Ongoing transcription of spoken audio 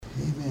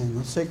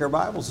Amen. Let's take our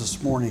Bibles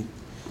this morning.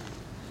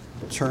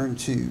 Turn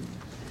to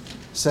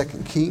 2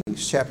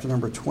 Kings chapter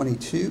number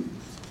 22.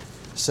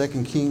 2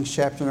 Kings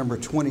chapter number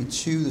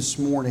 22 this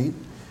morning.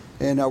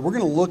 And we're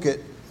going to look at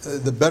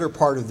the better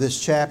part of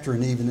this chapter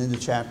and even into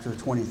chapter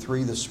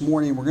 23 this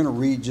morning. We're going to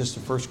read just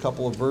the first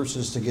couple of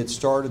verses to get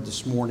started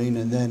this morning,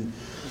 and then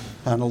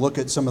look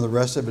at some of the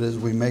rest of it as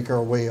we make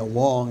our way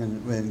along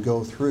and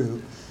go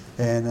through.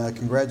 And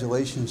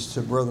congratulations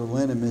to Brother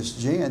Lynn and Miss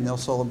Jan. They'll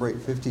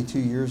celebrate 52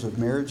 years of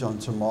marriage on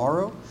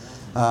tomorrow,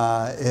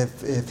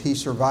 if he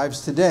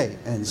survives today.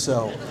 And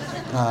so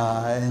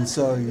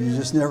you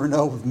just never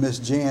know with Miss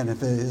Jan if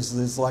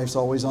his life's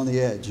always on the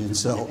edge. And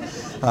so,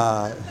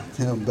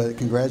 but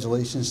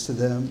congratulations to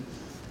them.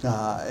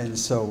 And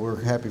so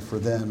we're happy for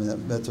them,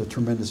 and that's a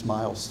tremendous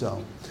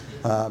milestone.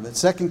 But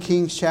 2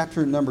 Kings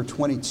chapter number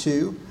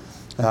 22.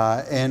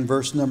 And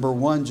verse number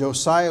 1,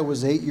 Josiah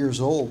was 8 years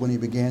old when he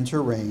began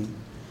to reign,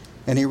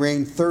 and he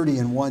reigned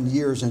 31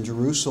 years in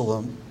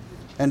Jerusalem,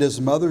 and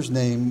his mother's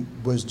name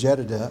was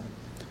Jedidah,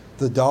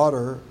 the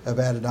daughter of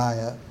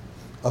Adadiah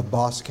of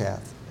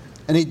Boscath.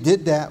 And he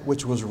did that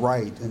which was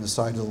right in the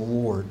sight of the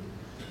Lord,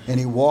 and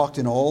he walked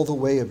in all the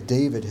way of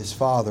David his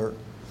father,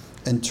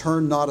 and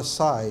turned not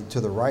aside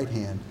to the right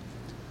hand,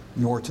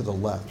 nor to the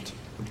left.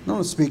 I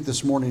want to speak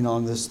this morning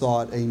on this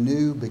thought, a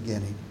new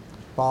beginning.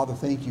 Father,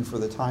 thank you for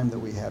the time that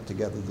we have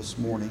together this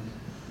morning.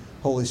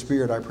 Holy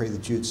Spirit, I pray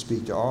that you would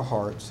speak to our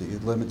hearts, that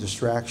you'd limit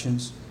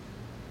distractions,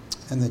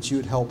 and that you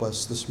would help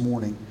us this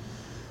morning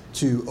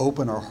to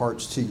open our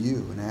hearts to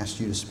you and ask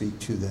you to speak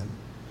to them.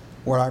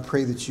 Lord, I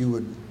pray that you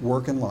would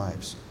work in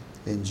lives.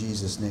 In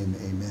Jesus' name,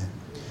 amen.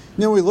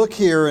 We look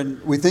here and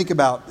we think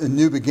about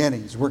new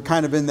beginnings. We're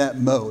kind of in that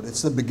mode.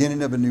 It's the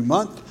beginning of a new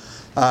month.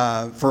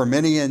 For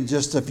many, in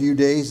just a few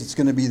days, it's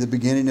going to be the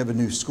beginning of a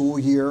new school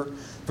year.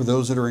 For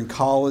those that are in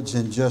college,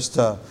 in just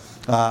a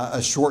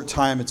short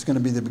time, it's going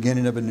to be the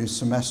beginning of a new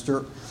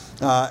semester.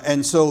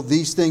 And so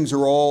these things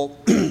are all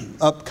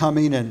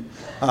upcoming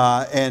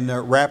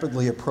and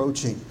rapidly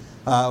approaching.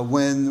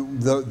 When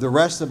the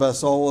rest of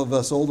us, all of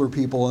us older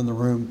people in the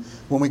room,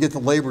 when we get to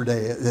Labor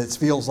Day, it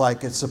feels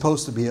like it's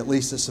supposed to be, at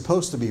least it's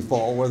supposed to be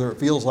fall, whether it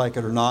feels like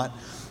it or not.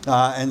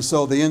 And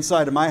so the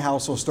inside of my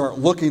house will start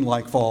looking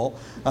like fall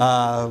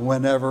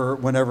whenever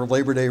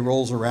Labor Day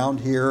rolls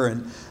around here,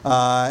 and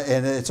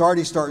it's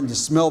already starting to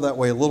smell that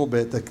way a little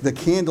bit. The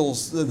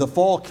candles, the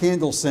fall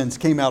candle scents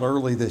came out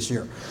early this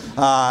year,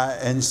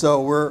 and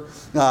so we're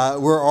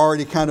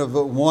already kind of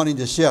wanting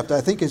to shift. I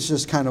think it's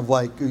just kind of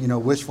like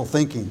wishful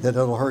thinking that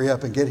it'll hurry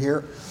up and get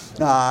here,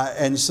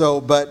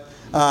 but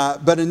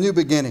a new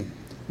beginning.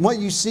 What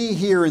you see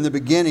here in the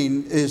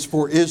beginning is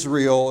for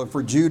Israel and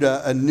for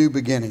Judah a new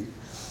beginning.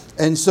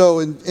 And so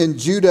in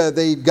Judah,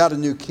 they've got a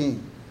new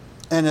king.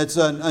 And it's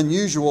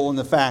unusual in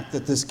the fact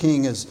that this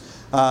king is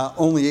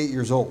only 8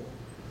 years old.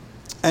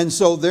 And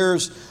so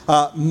there's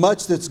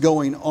much that's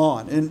going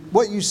on. And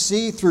what you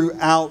see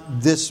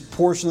throughout this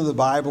portion of the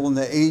Bible in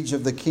the age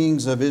of the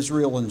kings of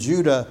Israel and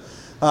Judah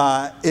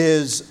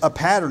is a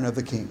pattern of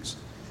the kings.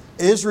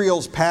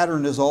 Israel's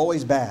pattern is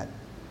always bad.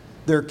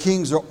 Their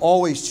kings are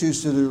always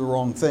choose to do the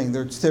wrong thing.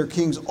 Their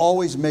kings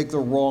always make the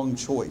wrong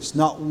choice.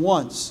 Not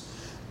once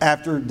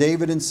after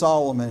David and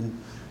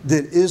Solomon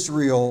did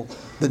Israel,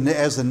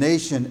 as a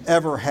nation,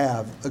 ever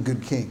have a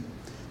good king.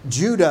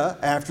 Judah,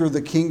 after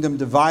the kingdom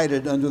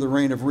divided under the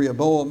reign of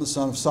Rehoboam, the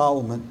son of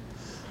Solomon,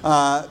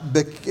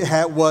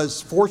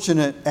 was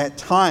fortunate at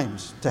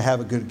times to have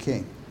a good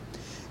king.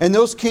 And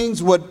those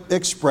kings would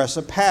express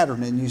a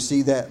pattern, and you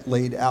see that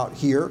laid out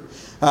here.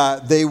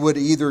 They would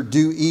either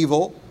do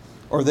evil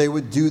or they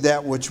would do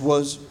that which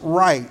was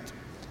right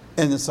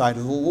in the sight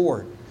of the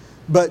Lord.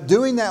 But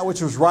doing that which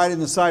was right in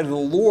the sight of the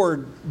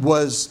Lord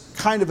was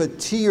kind of a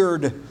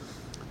tiered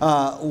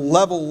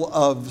level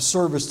of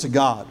service to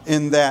God,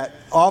 in that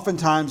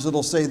oftentimes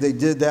it'll say they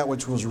did that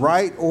which was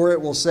right, or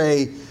it will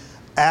say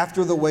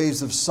after the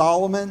ways of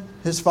Solomon,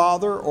 his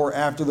father, or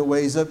after the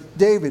ways of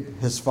David,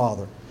 his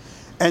father.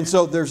 And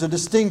so there's a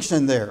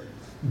distinction there.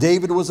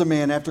 David was a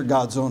man after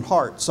God's own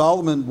heart.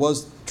 Solomon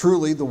was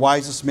truly the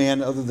wisest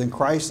man other than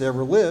Christ to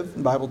ever live.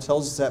 The Bible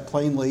tells us that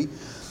plainly.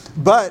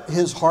 But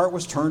his heart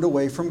was turned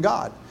away from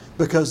God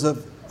because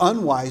of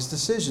unwise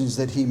decisions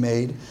that he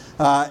made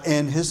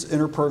in his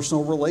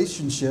interpersonal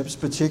relationships,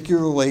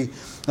 particularly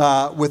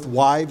with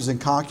wives and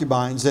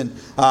concubines, and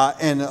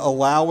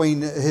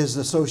allowing his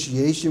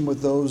association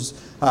with those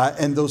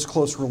and those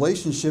close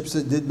relationships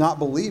that did not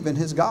believe in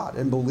his God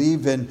and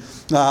believe in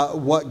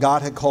what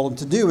God had called him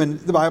to do. And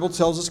the Bible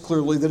tells us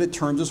clearly that it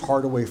turned his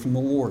heart away from the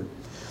Lord.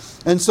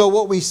 And so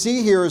what we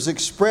see here is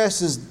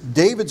expressed as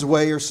David's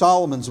way or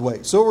Solomon's way.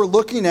 So we're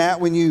looking at,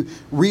 when you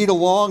read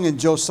along, and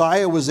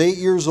Josiah was 8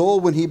 years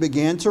old when he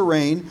began to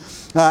reign,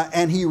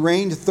 and he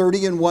reigned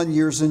 31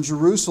 years in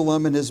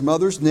Jerusalem in his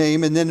mother's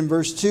name. And then in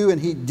verse 2, and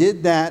he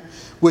did that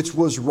which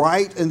was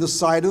right in the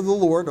sight of the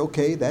Lord.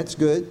 Okay, that's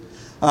good.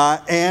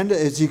 And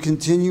as you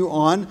continue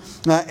on,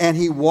 and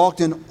he walked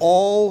in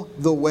all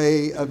the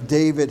way of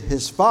David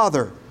his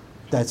father.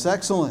 That's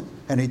excellent.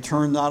 And he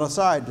turned not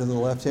aside to the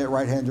left hand,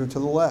 right hand, or to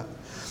the left.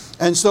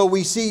 And so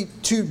we see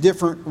two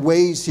different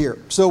ways here.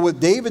 So with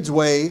David's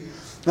way,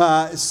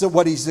 so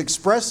what he's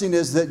expressing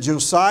is that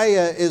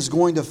Josiah is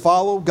going to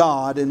follow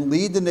God and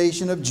lead the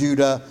nation of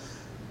Judah,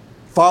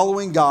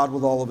 following God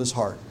with all of his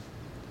heart.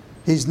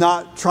 He's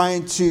not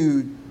trying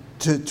to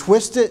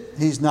twist it.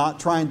 He's not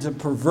trying to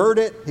pervert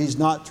it. He's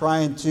not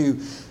trying to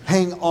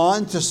hang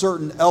on to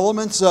certain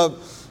elements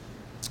of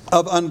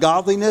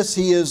ungodliness.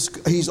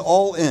 He's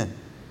all in.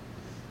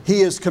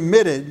 He is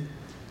committed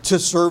to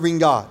serving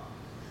God.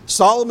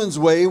 Solomon's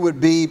way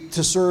would be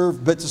to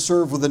serve, but to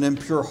serve with an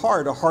impure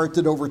heart, a heart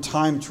that over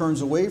time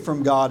turns away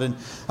from God and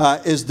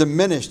is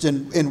diminished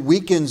and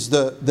weakens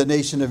the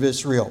nation of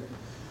Israel.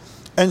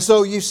 And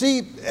so you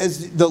see,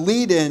 as the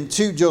lead-in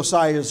to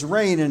Josiah's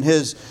reign and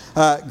his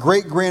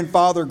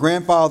great-grandfather,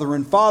 grandfather,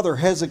 and father,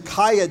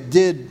 Hezekiah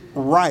did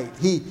right.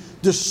 He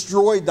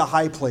destroyed the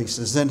high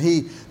places. And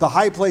the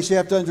high place, you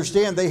have to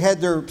understand, they had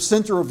their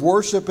center of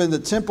worship in the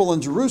temple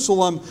in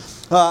Jerusalem.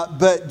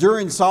 But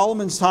during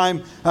Solomon's time,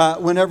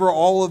 whenever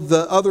all of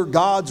the other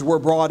gods were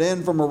brought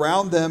in from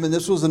around them, and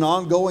this was an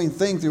ongoing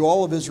thing through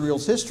all of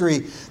Israel's history,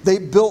 they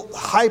built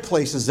high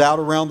places out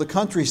around the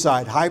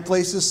countryside. High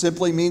places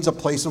simply means a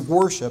place of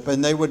worship.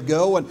 And they would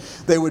go and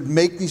they would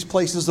make these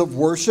places of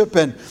worship,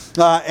 and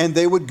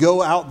they would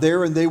go out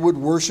there and they would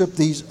worship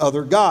these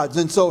other gods.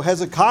 And so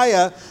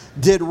Hezekiah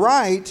did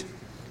right,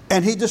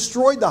 and he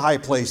destroyed the high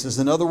places.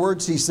 In other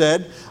words, he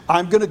said,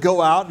 I'm going to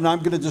go out and I'm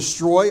going to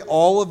destroy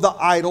all of the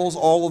idols,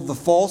 all of the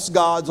false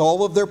gods,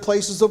 all of their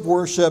places of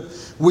worship.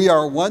 We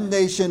are one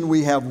nation.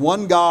 We have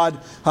one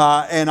God.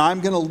 And I'm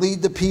going to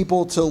lead the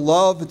people to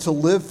love, to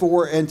live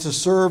for, and to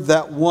serve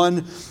that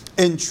one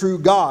and true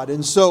God.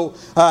 And so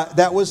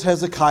that was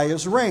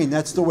Hezekiah's reign.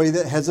 That's the way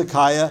that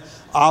Hezekiah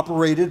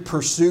operated,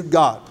 pursued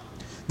God.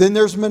 Then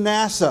there's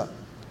Manasseh,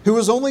 who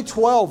was only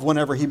 12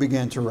 whenever he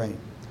began to reign.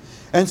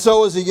 And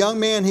so as a young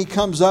man, he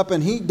comes up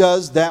and he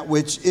does that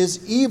which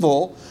is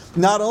evil.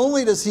 Not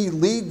only does he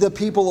lead the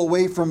people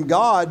away from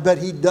God, but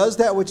he does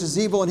that which is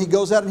evil, and he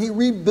goes out and he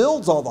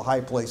rebuilds all the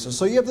high places.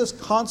 So you have this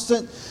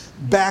constant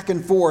back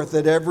and forth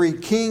that every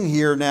king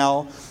here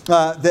now,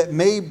 that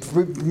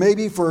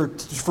maybe for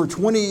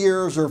 20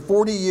 years or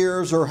 40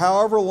 years or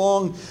however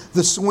long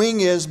the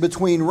swing is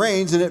between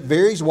reigns, and it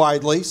varies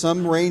widely.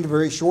 Some reigned a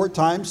very short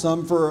time,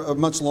 some for a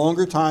much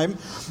longer time.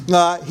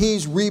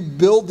 He's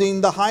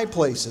rebuilding the high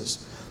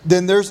places.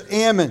 Then there's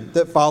Ammon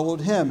that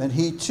followed him, and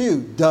he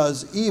too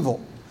does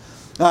evil.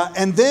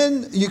 And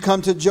then you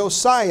come to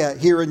Josiah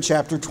here in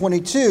chapter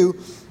 22.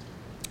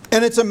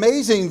 And it's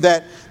amazing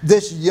that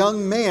this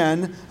young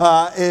man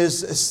that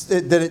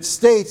it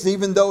states,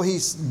 even though he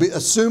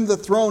assumed the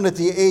throne at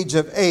the age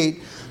of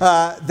 8,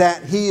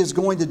 that he is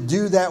going to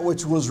do that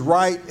which was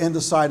right in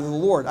the sight of the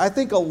Lord. I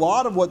think a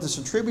lot of what this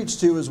attributes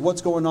to is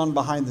what's going on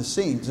behind the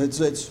scenes.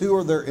 It's who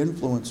are their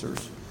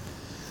influencers.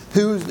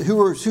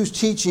 Who's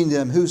teaching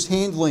them, who's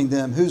handling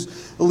them,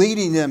 who's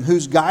leading them,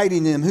 who's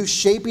guiding them, who's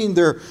shaping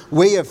their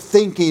way of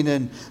thinking.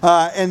 And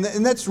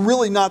that's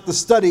really not the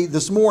study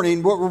this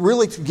morning. What we're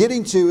really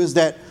getting to is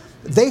that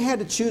they had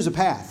to choose a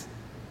path.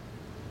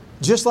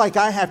 Just like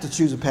I have to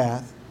choose a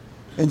path,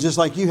 and just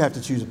like you have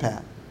to choose a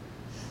path.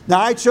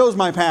 Now, I chose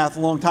my path a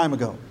long time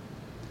ago.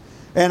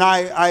 And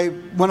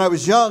when I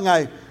was young,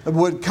 I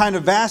would kind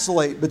of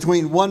vacillate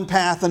between one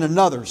path and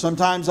another.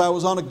 Sometimes I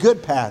was on a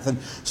good path, and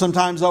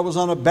sometimes I was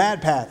on a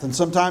bad path, and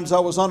sometimes I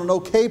was on an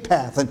okay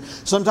path, and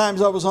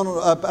sometimes I was on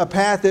a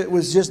path that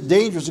was just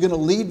dangerous, going to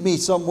lead me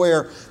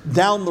somewhere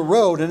down the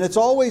road. And it's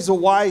always a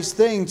wise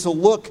thing to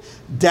look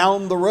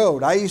down the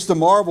road. I used to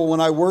marvel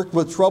when I worked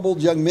with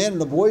troubled young men in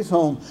the boys'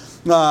 home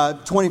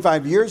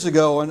 25 years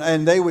ago,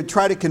 and they would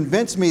try to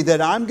convince me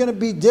that I'm going to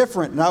be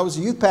different. And I was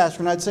a youth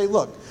pastor, and I'd say,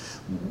 look,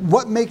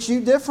 what makes you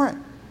different?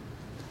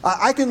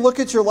 I can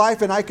look at your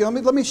life and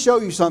let me show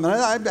you something.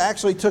 I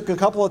actually took a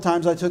couple of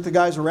times, I took the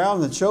guys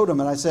around and showed them,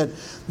 and I said,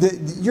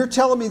 you're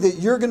telling me that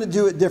you're going to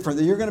do it different,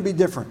 that you're going to be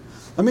different.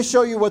 Let me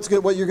show you what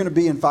you're going to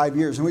be in 5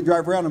 years. And we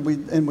drive around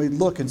and we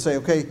look and say,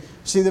 okay,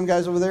 see them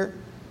guys over there?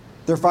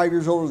 They're 5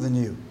 years older than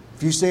you.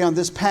 If you stay on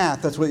this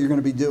path, that's what you're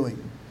going to be doing.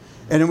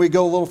 And then we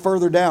go a little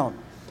further down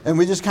and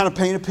we just kind of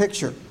paint a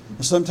picture.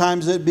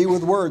 Sometimes it'd be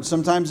with words.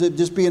 Sometimes it'd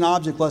just be an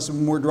object lesson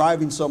when we're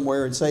driving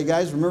somewhere and say,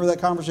 guys, remember that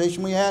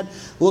conversation we had?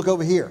 Look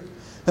over here.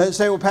 And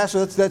say, well,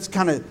 Pastor, that's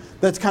kind of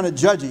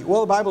judgy.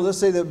 Well, the Bible does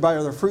say that by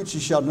their fruits you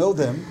shall know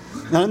them.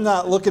 And I'm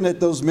not looking at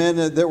those men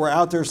that were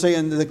out there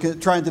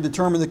trying to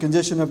determine the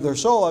condition of their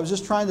soul. I was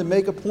just trying to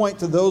make a point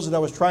to those that I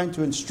was trying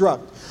to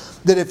instruct,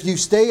 that if you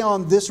stay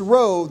on this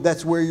road,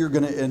 that's where you're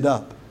going to end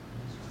up.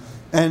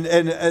 And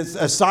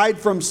aside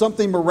from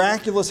something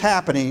miraculous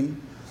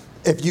happening,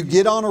 if you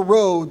get on a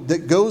road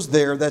that goes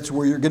there, that's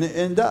where you're going to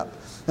end up.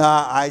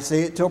 I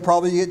say it till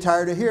probably you get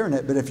tired of hearing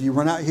it. But if you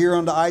run out here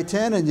onto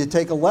I-10 and you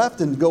take a left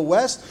and go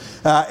west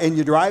and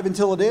you drive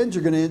until it ends,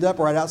 you're going to end up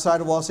right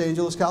outside of Los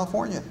Angeles,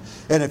 California.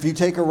 And if you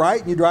take a right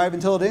and you drive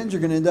until it ends,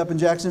 you're going to end up in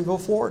Jacksonville,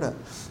 Florida.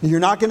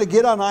 You're not going to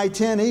get on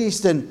I-10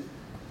 east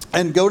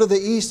and go to the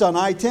east on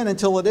I-10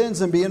 until it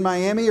ends and be in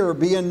Miami or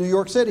be in New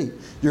York City.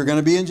 You're going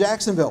to be in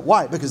Jacksonville.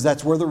 Why? Because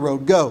that's where the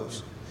road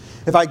goes.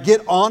 if I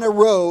get on a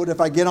road,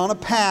 if I get on a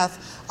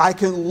path, I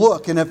can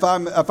look. And if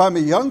I'm a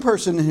young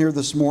person in here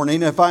this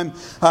morning, if I'm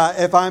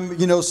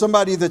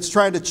somebody that's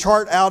trying to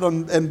chart out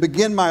and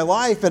begin my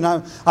life, and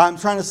I'm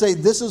trying to say,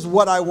 this is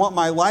what I want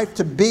my life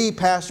to be,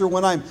 Pastor,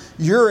 when I'm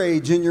your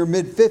age, in your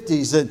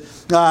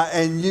mid-50s,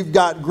 and you've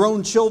got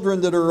grown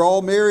children that are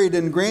all married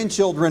and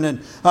grandchildren,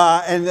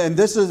 and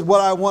this is what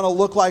I want to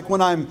look like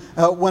when I'm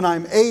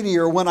 80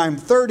 or when I'm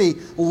 30.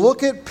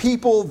 Look at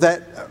people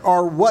that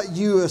are what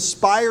you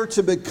aspire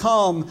to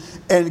become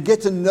and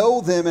get to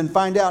know them and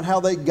find out how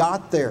they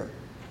got there.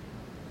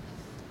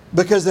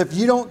 Because if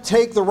you don't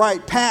take the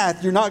right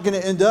path, you're not going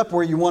to end up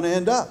where you want to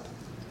end up.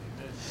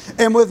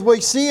 And what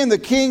we see in the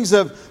kings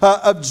of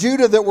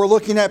Judah that we're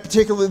looking at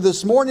particularly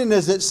this morning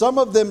is that some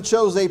of them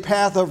chose a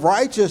path of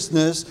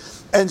righteousness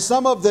and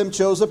some of them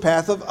chose a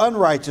path of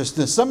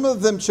unrighteousness. Some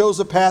of them chose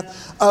a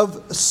path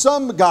of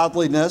some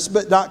godliness,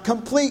 but not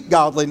complete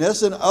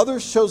godliness. And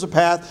others chose a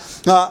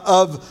path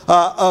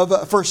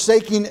of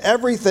forsaking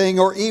everything,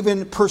 or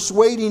even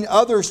persuading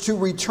others to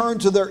return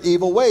to their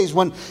evil ways.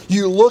 When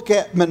you look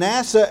at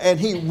Manasseh and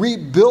he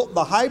rebuilt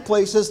the high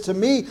places, to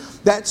me,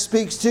 that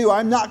speaks to,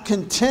 I'm not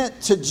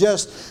content to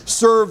just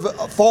serve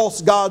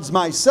false gods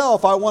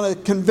myself. I want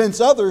to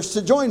convince others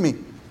to join me.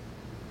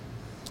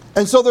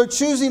 And so they're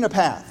choosing a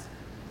path.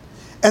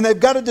 And they've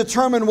got to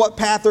determine what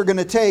path they're going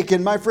to take.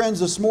 And my friends,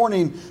 this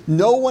morning,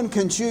 no one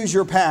can choose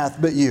your path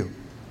but you.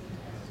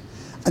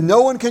 And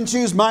no one can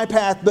choose my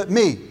path but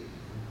me.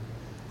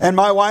 And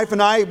my wife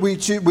and I, we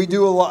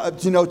do a lot,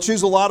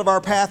 choose a lot of our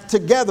path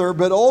together.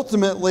 But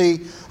ultimately,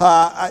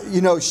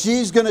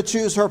 she's going to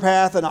choose her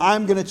path and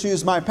I'm going to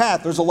choose my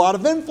path. There's a lot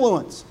of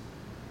influence.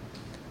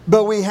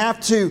 But we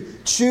have to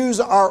choose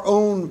our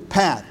own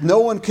path. No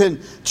one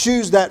can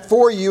choose that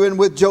for you. And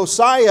with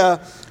Josiah,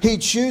 he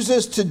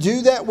chooses to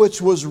do that which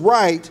was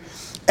right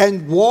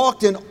and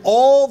walked in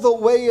all the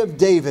way of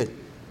David,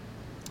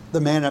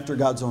 the man after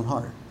God's own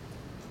heart.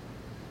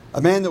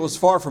 A man that was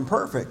far from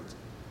perfect,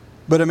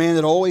 but a man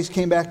that always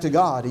came back to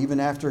God even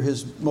after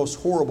his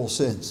most horrible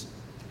sins.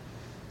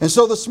 And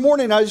so this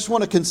morning, I just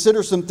want to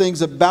consider some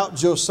things about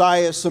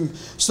Josiah, some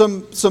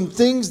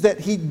things that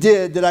he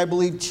did that I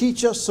believe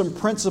teach us some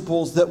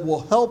principles that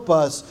will help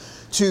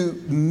us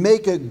to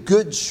make a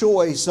good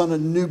choice on a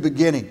new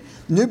beginning.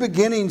 New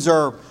beginnings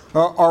are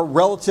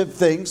relative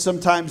things.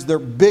 Sometimes they're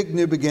big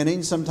new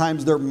beginnings.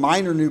 Sometimes they're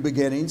minor new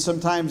beginnings.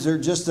 Sometimes they're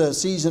just a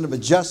season of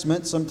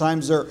adjustment.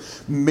 Sometimes they're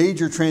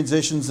major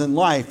transitions in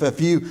life. If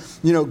you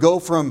go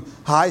from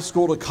high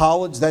school to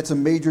college, that's a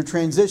major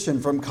transition.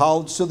 From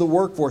college to the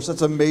workforce,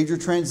 that's a major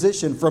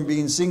transition. From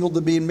being single to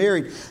being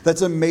married,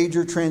 that's a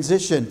major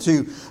transition.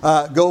 To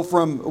go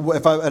from,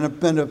 if I've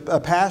been a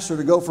pastor,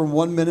 to go from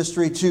one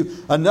ministry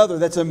to another,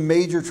 that's a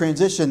major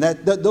transition.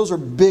 Those are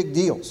big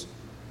deals.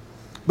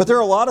 But there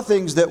are a lot of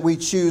things that we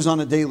choose on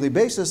a daily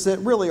basis that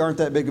really aren't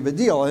that big of a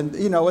deal. And,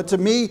 to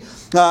me,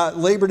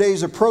 Labor Day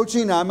is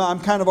approaching. I'm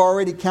kind of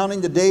already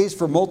counting the days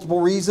for multiple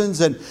reasons.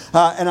 And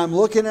I'm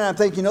looking and I'm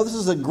thinking, this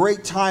is a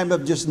great time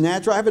of just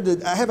natural.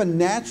 I have a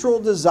natural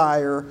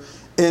desire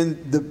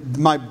in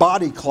my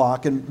body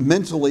clock and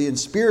mentally and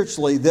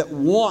spiritually that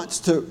wants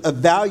to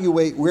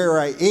evaluate where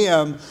I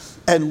am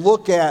and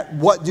look at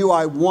what do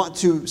I want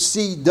to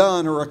see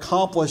done or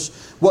accomplish.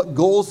 What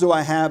goals do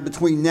I have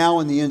between now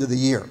and the end of the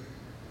year?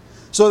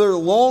 So there are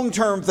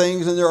long-term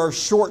things and there are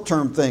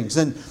short-term things.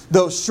 And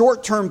those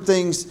short-term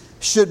things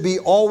should be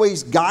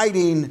always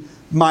guiding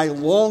my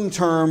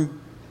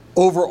long-term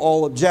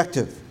overall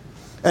objective.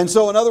 And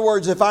so in other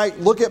words, if I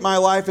look at my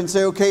life and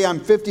say, okay, I'm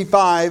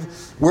 55,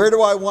 where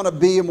do I want to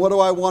be and what do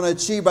I want to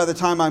achieve by the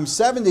time I'm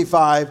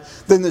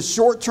 75? Then the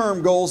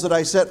short-term goals that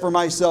I set for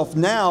myself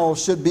now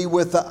should be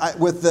with the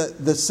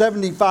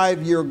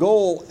 75-year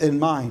goal in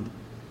mind.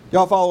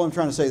 Y'all follow what I'm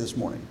trying to say this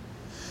morning?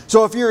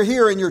 So if you're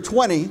here and you're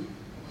 20,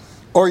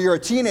 or you're a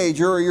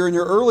teenager, or you're in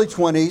your early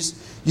 20s,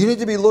 you need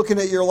to be looking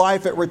at your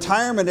life at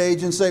retirement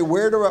age and say,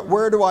 where do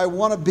I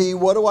want to be?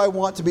 What do I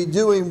want to be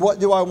doing? What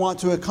do I want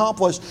to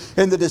accomplish?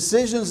 And the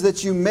decisions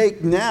that you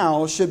make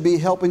now should be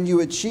helping you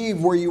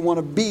achieve where you want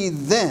to be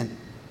then.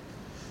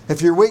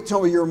 If you wait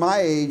till you're my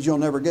age, you'll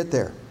never get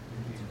there.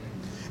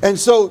 And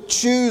so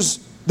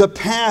choose the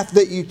path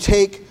that you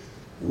take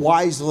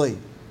wisely.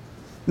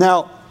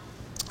 Now,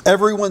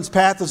 everyone's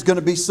path is going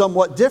to be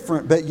somewhat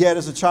different, but yet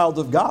as a child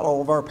of God,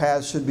 all of our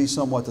paths should be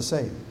somewhat the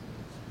same.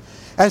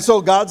 And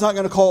so God's not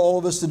going to call all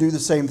of us to do the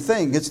same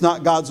thing. It's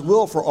not God's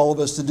will for all of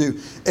us to do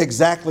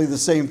exactly the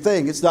same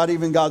thing. It's not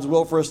even God's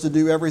will for us to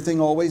do everything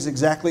always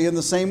exactly in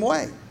the same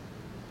way.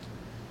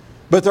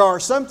 But there are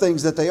some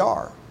things that they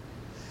are.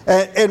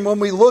 And when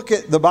we look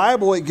at the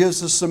Bible, it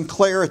gives us some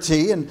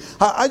clarity. And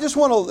I just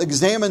want to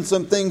examine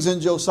some things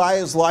in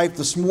Josiah's life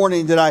this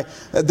morning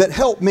that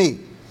help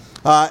me.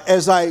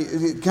 As I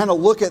kind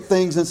of look at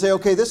things and say,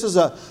 okay, this is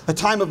a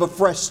time of a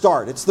fresh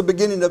start. It's the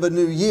beginning of a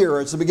new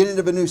year. It's the beginning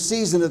of a new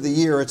season of the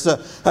year. It's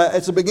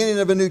a beginning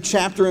of a new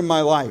chapter in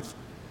my life.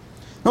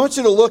 I want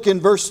you to look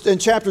in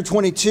chapter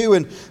 22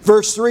 and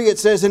verse 3. It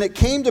says, "And it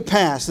came to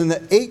pass in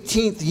the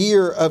 18th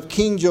year of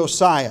King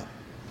Josiah,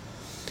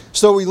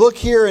 So we look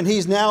here, and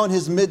he's now in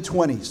his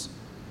mid-20s.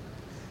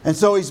 And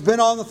so he's been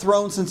on the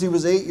throne since he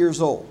was 8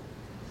 years old.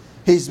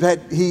 He's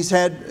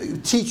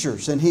had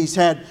teachers, and he's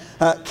had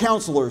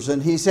counselors,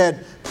 and he's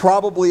had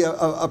probably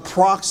a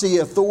proxy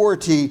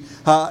authority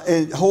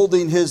and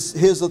holding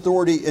his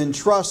authority in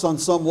trust on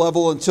some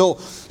level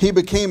until he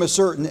became a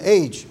certain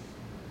age.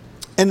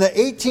 In the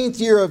 18th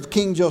year of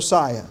King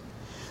Josiah,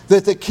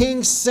 that the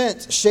king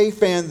sent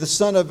Shaphan, the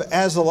son of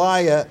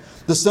Azaliah,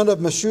 the son of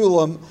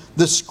Meshullam,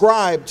 the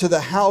scribe, to the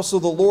house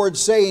of the Lord,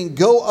 saying,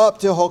 Go up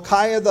to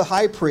Hilkiah the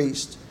high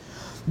priest,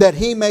 that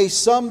he may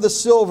sum the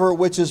silver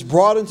which is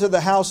brought into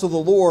the house of the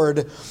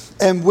Lord,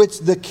 and which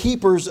the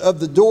keepers of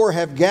the door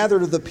have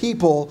gathered of the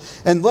people,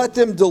 and let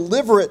them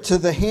deliver it to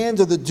the hand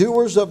of the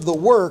doers of the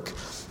work,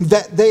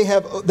 that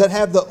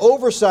have the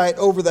oversight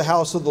over the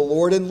house of the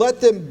Lord, and let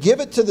them give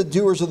it to the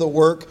doers of the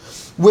work,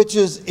 which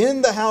is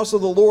in the house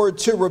of the Lord,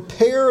 to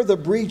repair the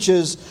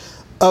breaches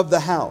of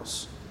the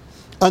house.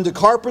 Unto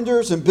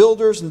carpenters and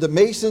builders and to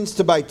masons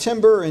to buy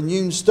timber and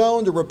hewn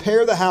stone to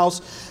repair the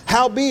house.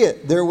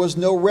 Howbeit there was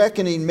no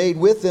reckoning made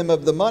with them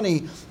of the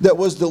money that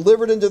was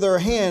delivered into their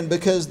hand,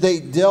 because they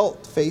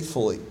dealt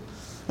faithfully.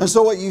 And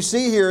so what you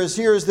see here is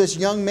this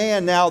young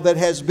man now that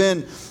has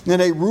been in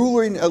a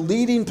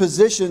leading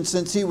position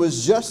since he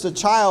was just a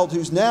child,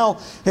 who's now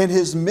in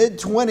his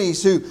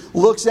mid-20s, who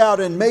looks out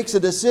and makes a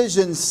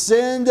decision: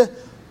 send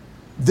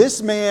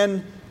this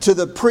man to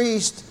the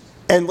priest,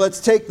 and let's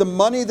take the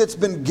money that's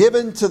been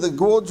given to the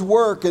Lord's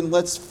work, and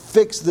let's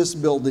fix this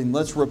building.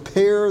 Let's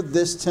repair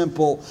this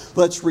temple.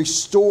 Let's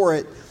restore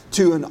it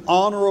to an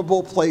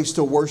honorable place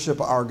to worship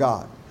our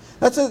God.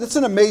 That's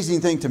an amazing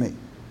thing to me.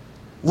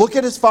 Look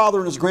at his father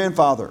and his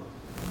grandfather.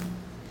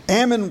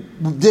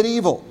 Ammon did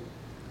evil.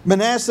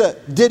 Manasseh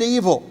did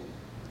evil.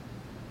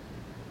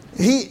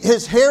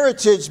 His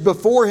heritage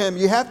before him,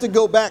 you have to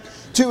go back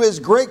to his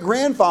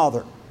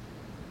great-grandfather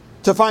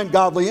to find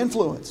godly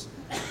influence.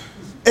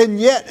 And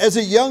yet, as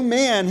a young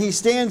man, he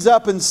stands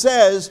up and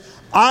says,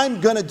 I'm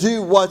going to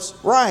do what's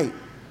right.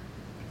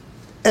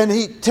 And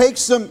he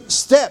takes some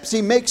steps.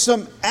 He makes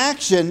some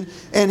action.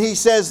 And he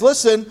says,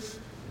 listen,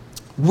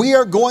 we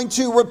are going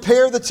to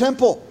repair the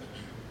temple.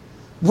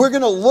 We're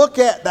going to look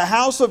at the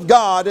house of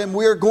God, and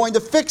we're going to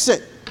fix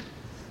it.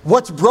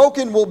 What's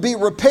broken will be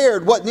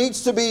repaired. What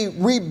needs to be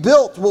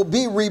rebuilt will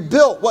be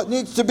rebuilt. What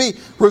needs to be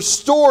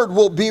restored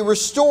will be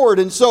restored.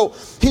 And so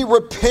he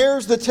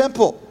repairs the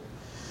temple.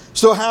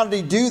 So how did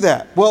he do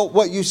that? Well,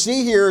 what you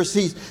see here is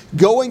he's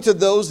going to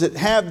those that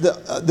have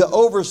the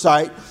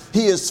oversight.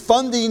 He is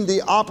funding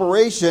the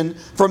operation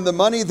from the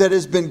money that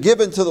has been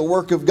given to the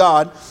work of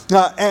God.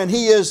 And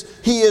he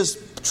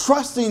is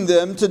trusting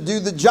them to do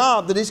the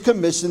job that he's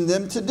commissioned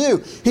them to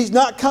do. He's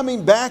not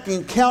coming back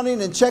and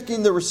counting and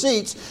checking the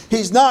receipts.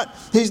 He's not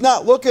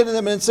looking at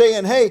them and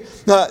saying, "Hey,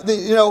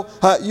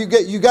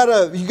 you got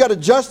to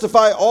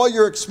justify all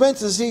your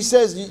expenses." He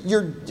says,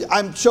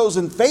 "I'm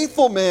chosen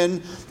faithful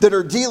men that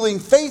are dealing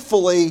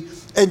faithfully,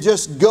 and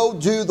just go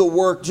do the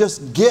work.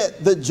 Just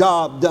get the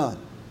job done."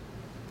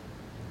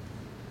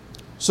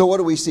 So what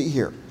do we see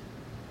here?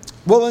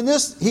 Well, in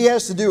this, he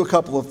has to do a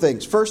couple of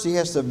things. First, he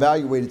has to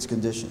evaluate its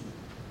condition.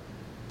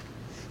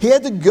 He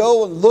had to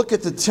go and look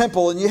at the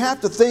temple, and you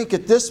have to think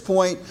at this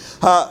point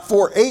I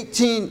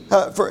think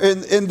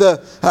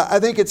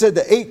it said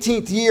the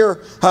 18th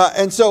year,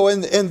 and so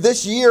in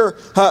this year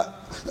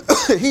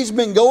he's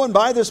been going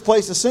by this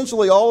place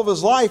essentially all of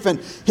his life, and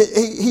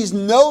he's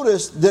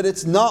noticed that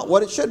it's not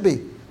what it should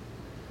be.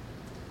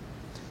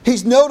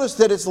 He's noticed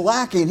that it's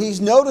lacking.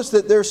 He's noticed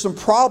that there's some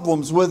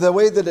problems with the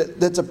way that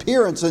its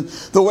appearance and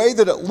the way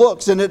that it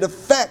looks, and it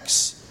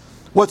affects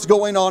what's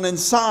going on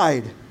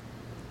inside.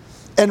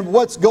 And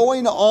what's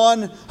going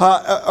on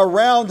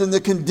around, and the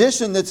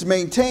condition that's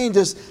maintained,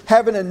 is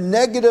having a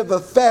negative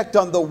effect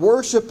on the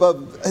worship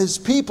of his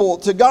people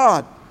to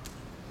God.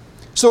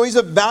 So he's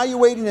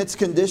evaluating its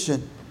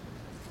condition.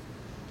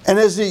 And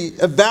as he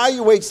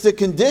evaluates the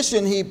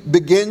condition, he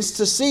begins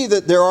to see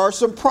that there are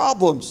some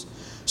problems.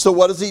 So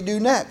what does he do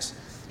next?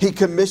 He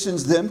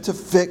commissions them to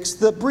fix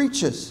the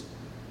breaches.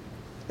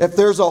 If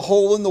there's a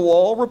hole in the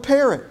wall,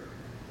 repair it.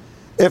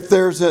 If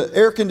there's an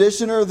air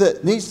conditioner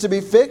that needs to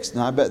be fixed,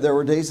 and I bet there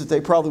were days that they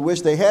probably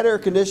wish they had air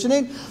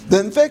conditioning,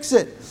 then fix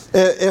it.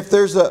 If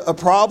there's a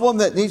problem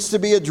that needs to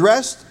be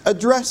addressed,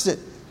 address it.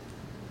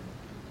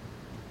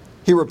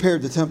 He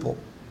repaired the temple.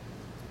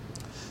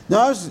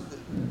 Now,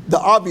 the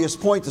obvious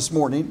point this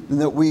morning, and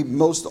that we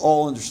most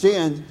all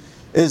understand,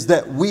 is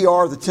that we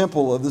are the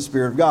temple of the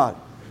Spirit of God.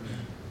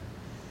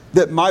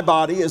 That my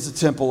body is the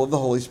temple of the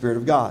Holy Spirit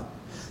of God.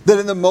 That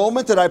in the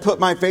moment that I put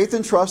my faith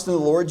and trust in the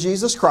Lord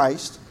Jesus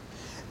Christ,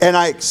 and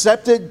I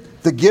accepted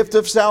the gift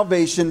of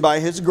salvation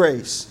by His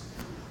grace,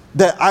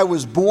 that I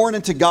was born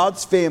into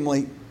God's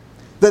family,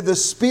 that the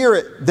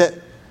Spirit that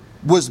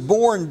was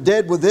born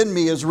dead within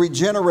me is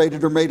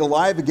regenerated or made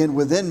alive again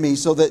within me,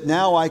 so that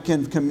now I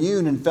can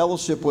commune and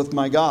fellowship with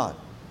my God.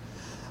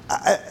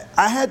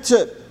 I had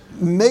to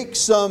make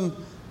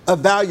some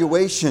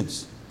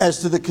evaluations as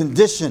to the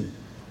condition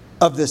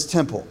of this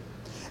temple.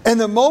 And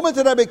the moment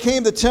that I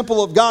became the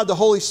temple of God, the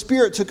Holy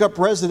Spirit took up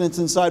residence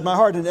inside my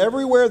heart. And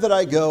everywhere that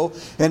I go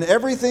and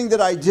everything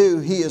that I do,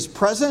 He is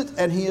present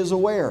and He is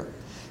aware.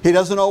 He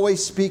doesn't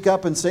always speak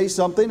up and say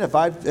something. If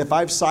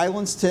I've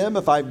silenced Him,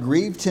 if I've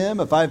grieved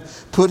Him, if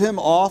I've put Him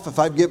off, if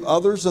I've given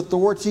others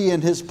authority in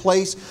His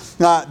place,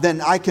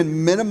 then I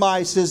can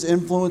minimize His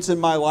influence in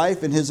my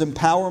life and His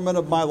empowerment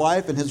of my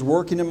life and His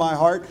working in my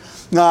heart.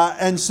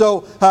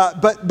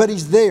 But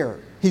He's there.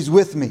 He's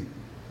with me.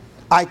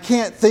 I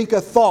can't think a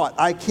thought.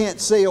 I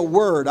can't say a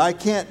word. I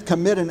can't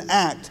commit an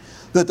act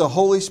that the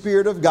Holy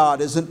Spirit of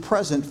God isn't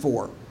present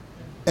for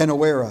and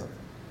aware of.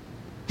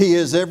 He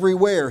is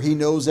everywhere. He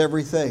knows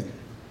everything.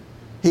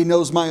 He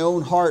knows my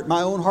own heart.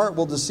 My own heart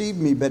will deceive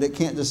me, but it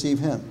can't deceive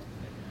Him.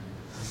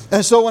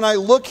 And so when I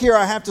look here,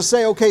 I have to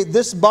say, okay,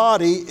 this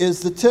body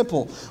is the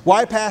temple.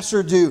 Why,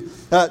 Pastor, do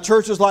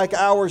churches like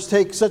ours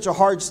take such a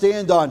hard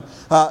stand on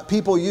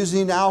people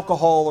using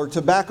alcohol or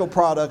tobacco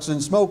products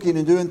and smoking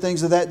and doing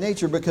things of that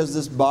nature? Because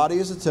this body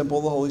is a temple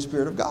of the Holy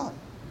Spirit of God.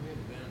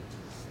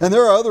 And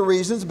there are other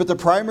reasons, but the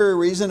primary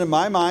reason in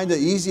my mind, the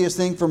easiest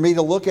thing for me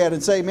to look at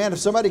and say, man, if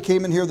somebody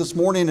came in here this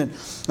morning and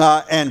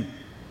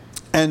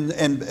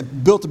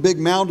built a big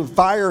mound of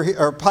fire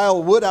or pile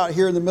of wood out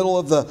here in the middle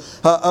of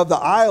the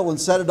aisle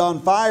and set it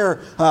on fire,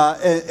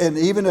 and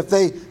even if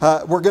they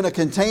were going to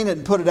contain it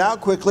and put it out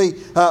quickly,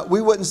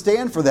 we wouldn't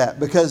stand for that,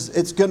 because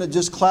it's going to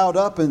just cloud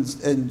up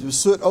and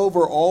soot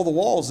over all the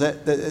walls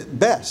at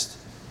best.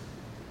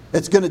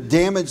 It's going to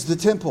damage the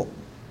temple.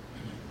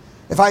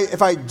 If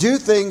I do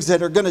things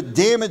that are going to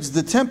damage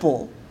the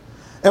temple,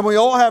 and we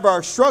all have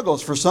our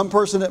struggles. For some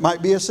person, it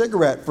might be a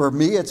cigarette. For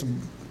me, it's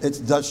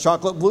Dutch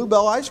chocolate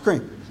Bluebell ice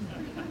cream.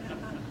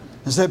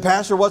 I said,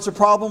 Pastor, what's the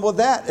problem with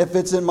that? If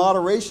it's in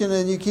moderation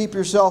and you keep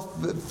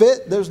yourself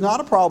fit, there's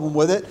not a problem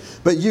with it.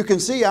 But you can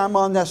see I'm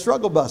on that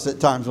struggle bus at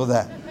times with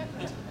that.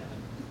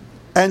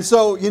 And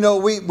so,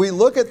 we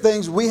look at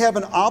things. We have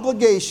an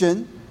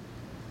obligation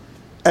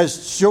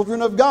as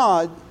children of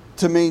God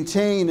to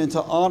maintain and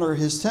to honor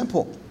His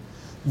temple.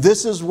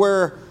 This is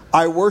where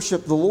I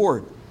worship the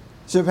Lord.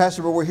 So,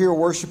 Pastor, but we're here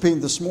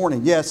worshiping this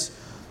morning. Yes,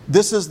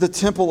 this is the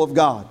temple of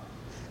God.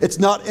 It's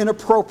not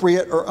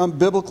inappropriate or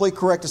unbiblically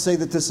correct to say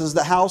that this is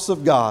the house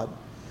of God.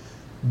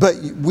 But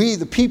we,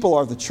 the people,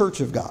 are the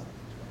church of God.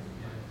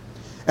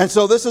 And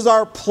so this is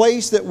our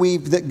place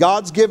that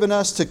God's given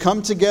us to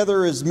come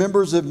together as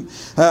members of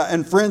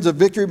and friends of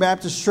Victory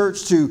Baptist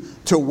Church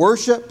to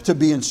worship, to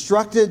be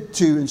instructed,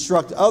 to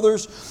instruct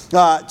others,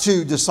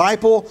 to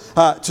disciple,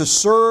 to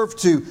serve,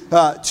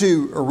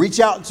 to reach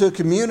out into a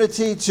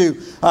community,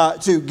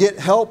 to get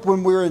help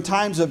when we're in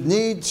times of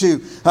need,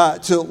 to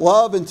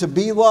love and to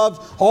be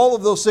loved. All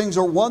of those things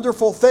are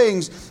wonderful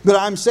things. But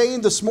I'm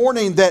saying this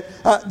morning that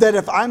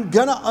if I'm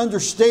going to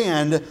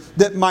understand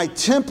that my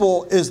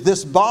temple is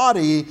this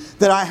body,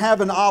 that I have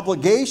an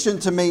obligation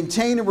to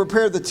maintain and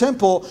repair the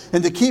temple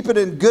and to keep it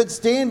in good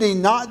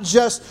standing, not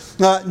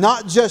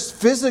just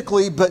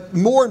physically, but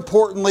more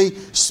importantly,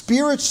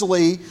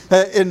 spiritually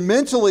and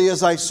mentally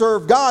as I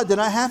serve God, then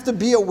I have to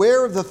be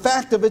aware of the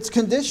fact of its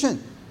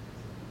condition.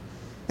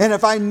 And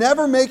if I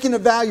never make an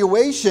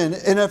evaluation,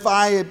 and if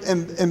I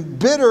am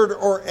embittered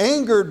or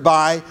angered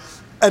by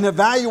an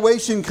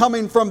evaluation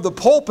coming from the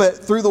pulpit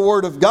through the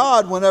Word of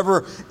God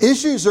whenever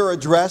issues are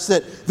addressed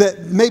that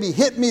maybe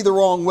hit me the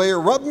wrong way or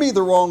rub me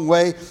the wrong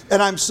way,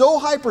 and I'm so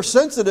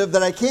hypersensitive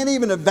that I can't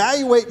even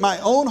evaluate my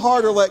own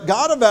heart or let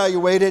God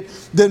evaluate it,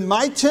 then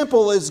my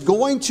temple is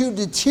going to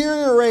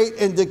deteriorate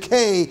and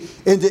decay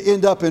and to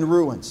end up in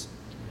ruins.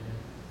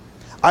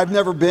 I've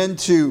never been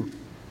to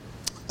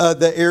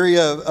the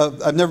area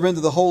of, I've never been to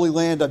the Holy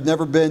Land. I've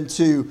never been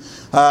to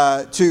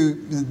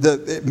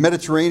the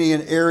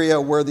Mediterranean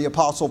area where the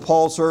Apostle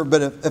Paul served.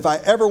 But if I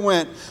ever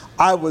went,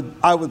 I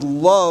would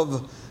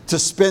love to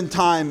spend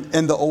time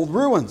in the old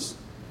ruins.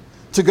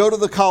 To go to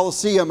the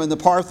Colosseum and the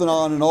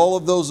Parthenon and all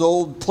of those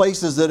old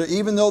places that,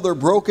 even though they're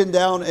broken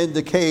down and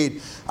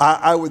decayed,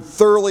 I would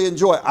thoroughly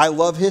enjoy. I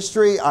love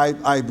history. I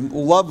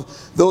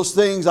love those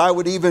things.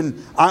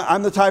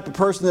 I'm the type of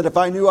person that if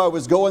I knew I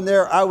was going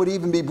there, I would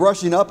even be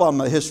brushing up on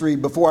my history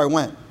before I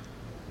went.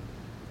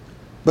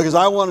 Because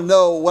I want to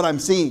know what I'm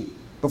seeing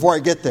before I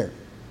get there,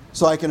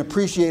 so I can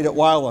appreciate it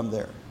while I'm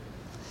there.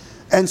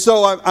 And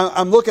so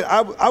I'm looking,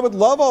 I would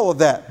love all of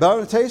that. But I'm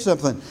going to tell you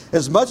something.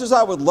 As much as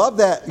I would love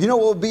that, you know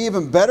what would be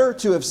even better?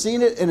 To have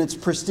seen it in its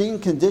pristine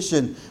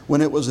condition when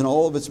it was in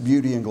all of its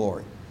beauty and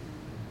glory.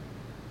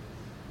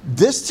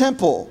 This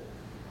temple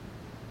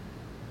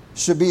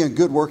should be in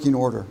good working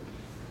order.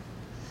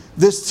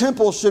 This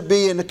temple should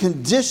be in a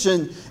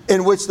condition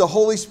in which the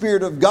Holy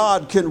Spirit of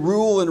God can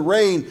rule and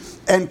reign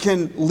and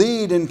can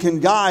lead and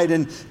can guide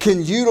and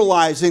can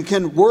utilize and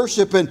can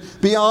worship and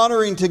be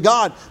honoring to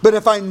God. But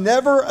if I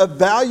never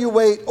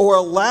evaluate or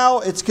allow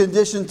its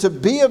condition to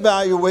be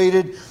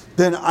evaluated,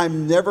 then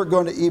I'm never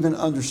going to even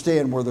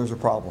understand where there's a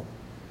problem.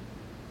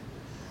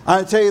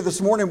 I tell you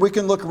this morning, we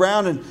can look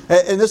around and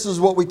this is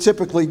what we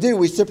typically do.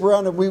 We sit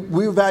around and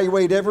we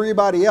evaluate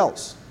everybody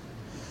else.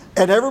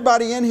 And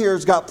everybody in here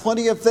has got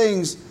plenty of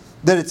things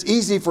that it's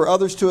easy for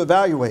others to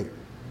evaluate.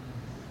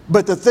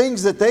 But the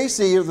things that they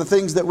see are the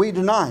things that we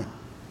deny.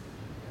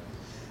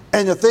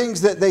 And the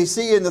things that they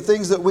see and the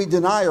things that we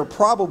deny are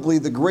probably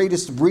the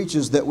greatest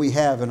breaches that we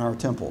have in our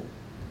temple.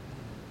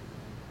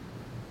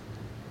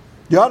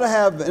 You ought to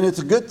have, and it's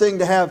a good thing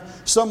to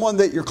have someone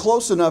that you're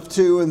close enough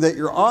to and that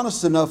you're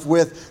honest enough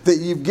with, that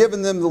you've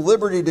given them the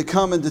liberty to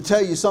come and to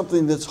tell you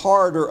something that's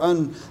hard or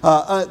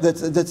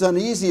that's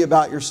uneasy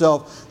about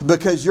yourself,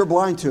 because you're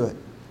blind to it.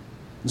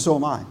 And so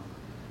am I.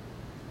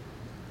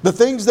 The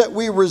things that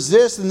we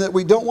resist and that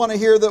we don't want to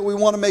hear, that we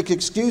want to make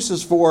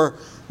excuses for,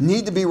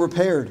 need to be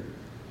repaired.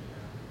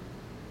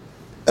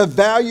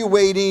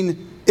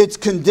 Evaluating its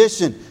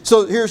condition.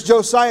 So here's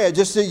Josiah,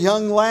 just a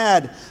young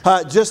lad,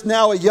 just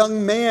now a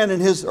young man in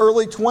his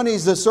early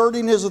 20s,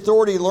 asserting his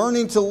authority,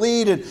 learning to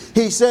lead. And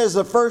he says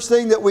the first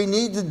thing that we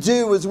need to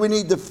do is we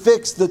need to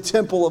fix the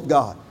temple of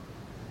God.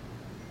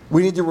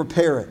 We need to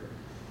repair it.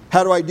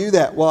 How do I do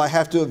that? Well, I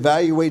have to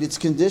evaluate its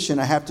condition.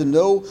 I have to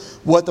know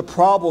what the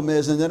problem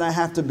is, and then I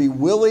have to be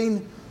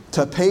willing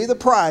to pay the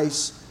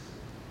price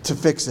to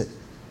fix it.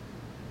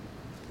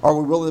 Are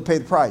we willing to pay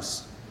the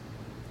price?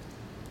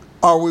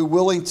 Are we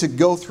willing to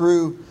go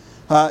through,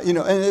 and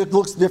it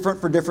looks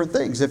different for different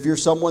things. If you're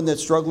someone that's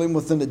struggling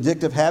with an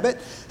addictive habit,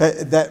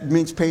 that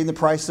means paying the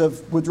price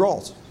of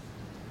withdrawals.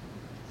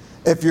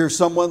 If you're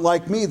someone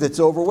like me that's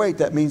overweight,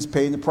 that means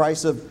paying the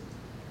price of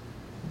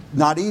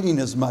not eating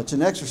as much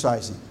and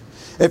exercising.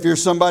 If you're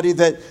somebody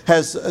that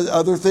has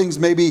other things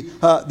maybe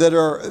that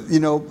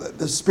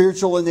are,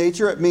 spiritual in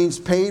nature, it means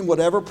paying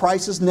whatever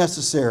price is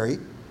necessary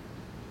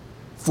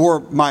for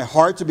my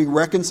heart to be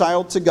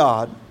reconciled to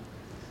God,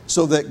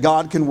 so that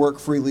God can work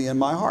freely in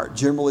my heart.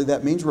 Generally,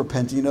 that means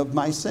repenting of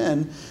my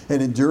sin and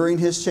enduring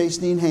His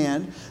chastening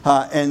hand,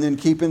 and then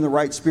keeping the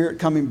right spirit,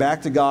 coming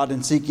back to God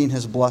and seeking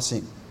His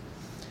blessing.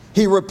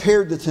 He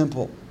repaired the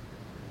temple.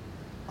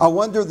 I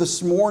wonder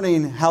this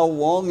morning how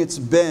long it's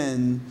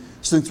been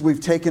since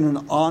we've taken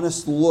an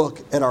honest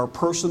look at our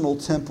personal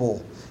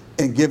temple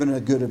and given it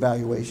a good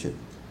evaluation.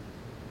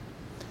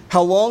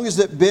 How long has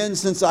it been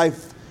since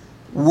I've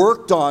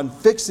worked on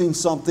fixing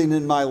something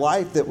in my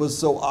life that was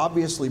so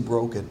obviously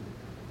broken?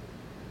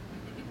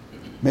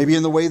 Maybe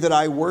in the way that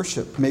I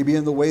worship, maybe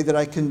in the way that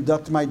I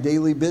conduct my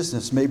daily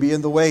business, maybe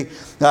in the way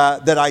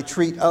that I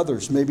treat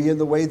others, maybe in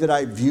the way that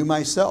I view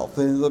myself.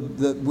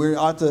 And we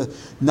ought to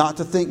not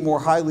to think more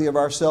highly of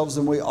ourselves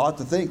than we ought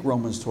to think,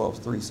 Romans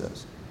 12:3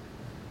 says.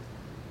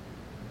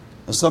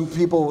 Some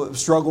people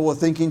struggle with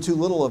thinking too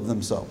little of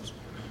themselves.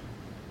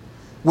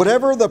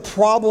 Whatever the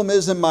problem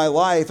is in my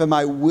life, am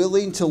I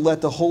willing to let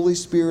the Holy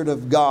Spirit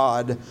of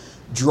God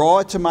draw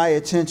it to my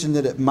attention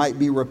that it might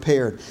be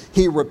repaired?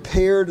 He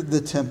repaired the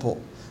temple.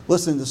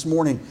 Listen, this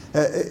morning,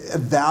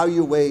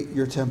 evaluate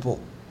your temple.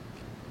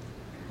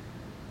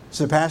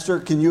 So, Pastor,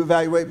 can you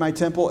evaluate my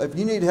temple? If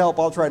you need help,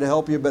 I'll try to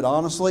help you. But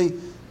honestly,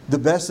 the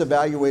best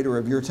evaluator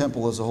of your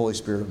temple is the Holy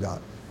Spirit of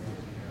God.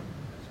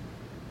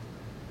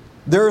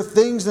 There are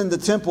things in the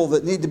temple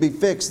that need to be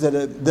fixed that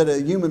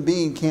a human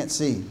being can't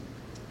see,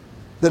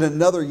 that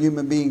another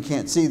human being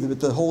can't see, that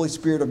the Holy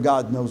Spirit of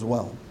God knows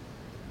well.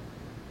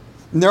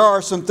 And there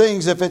are some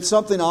things, if it's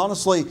something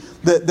honestly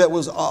that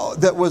was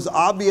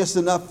obvious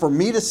enough for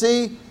me to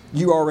see,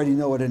 you already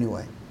know it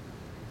anyway.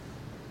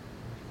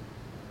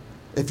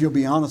 If you'll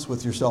be honest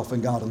with yourself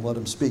and God and let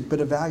Him speak, but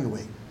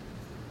evaluate.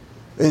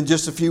 In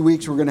just a few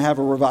weeks, we're going to have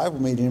a revival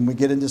meeting. And we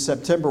get into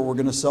September, we're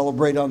going to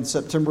celebrate on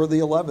September the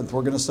 11th.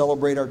 We're going to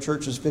celebrate our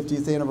church's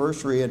 50th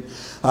anniversary.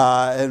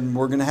 And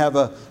we're going to have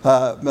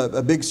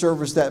a big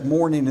service that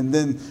morning. And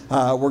then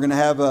we're going to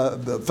have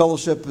a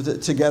fellowship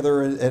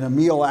together and a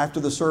meal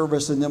after the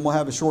service. And then we'll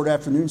have a short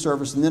afternoon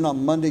service. And then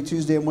on Monday,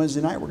 Tuesday, and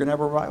Wednesday night, we're going to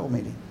have a revival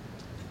meeting.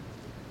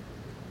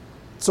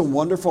 It's a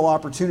wonderful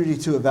opportunity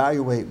to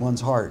evaluate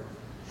one's heart.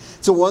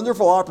 It's a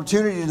wonderful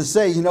opportunity to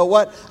say, you know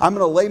what? I'm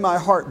going to lay my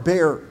heart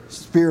bare,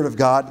 Spirit of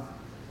God.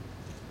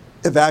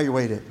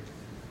 Evaluate it.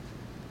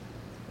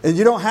 And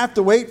you don't have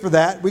to wait for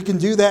that. We can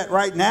do that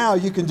right now.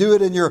 You can do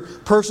it in your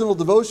personal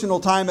devotional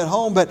time at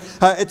home. But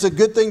it's a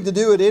good thing to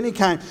do at any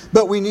kind.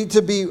 But we need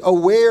to be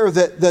aware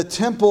that the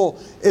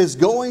temple is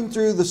going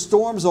through the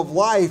storms of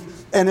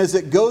life. And as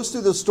it goes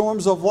through the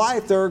storms of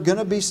life, there are going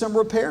to be some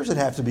repairs that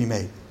have to be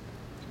made.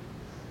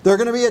 There are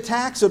going to be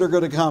attacks that are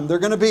going to come. There are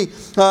going to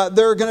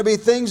be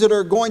things that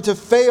are going to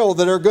fail,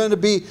 that are going to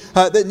be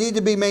that need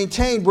to be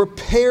maintained.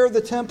 Repair the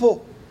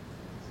temple.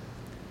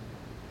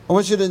 I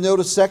want you to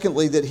notice,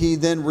 secondly, that he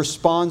then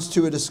responds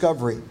to a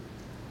discovery.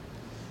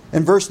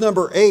 In verse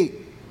number 8,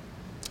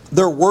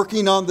 they're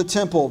working on the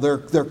temple.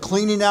 They're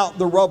cleaning out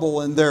the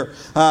rubble, and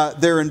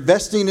they're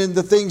investing in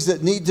the things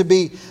that need to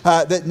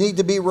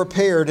be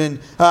repaired.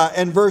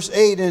 And verse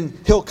 8, and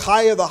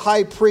Hilkiah the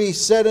high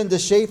priest said unto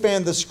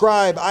Shaphan the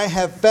scribe, I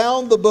have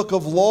found the book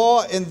of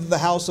law in the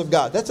house of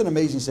God. That's an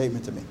amazing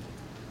statement to me.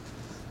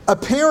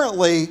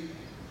 Apparently,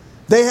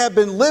 they have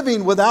been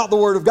living without the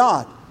Word of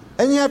God.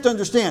 And you have to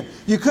understand,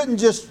 you couldn't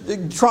just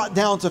trot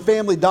down to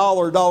Family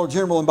Dollar or Dollar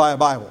General and buy a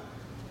Bible.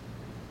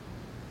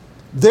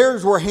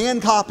 Theirs were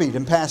hand copied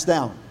and passed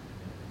down.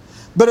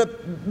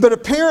 But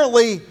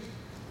apparently,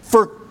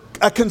 for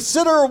a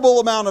considerable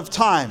amount of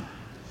time,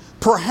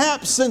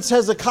 perhaps since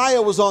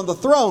Hezekiah was on the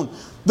throne,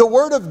 the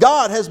Word of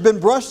God has been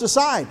brushed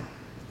aside.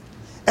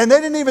 And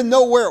they didn't even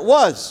know where it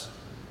was.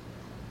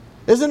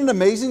 Isn't it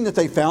amazing that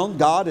they found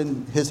God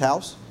in His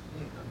house?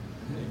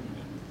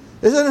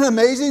 Isn't it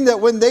amazing that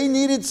when they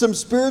needed some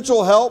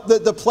spiritual help,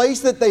 that the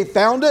place that they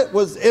found it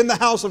was in the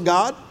house of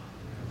God?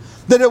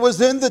 That it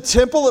was in the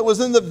temple, it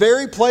was in the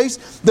very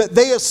place that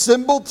they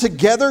assembled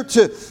together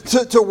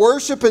to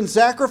worship and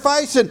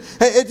sacrifice. And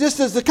it just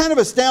is kind of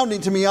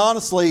astounding to me,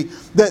 honestly,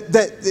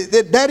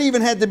 that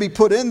even had to be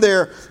put in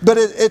there. But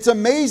it's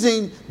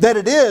amazing that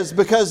it is,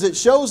 because it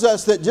shows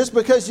us that just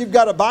because you've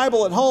got a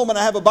Bible at home and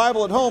I have a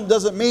Bible at home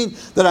doesn't mean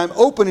that I'm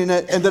opening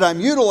it and that I'm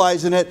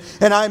utilizing it.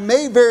 And I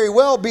may very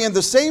well be in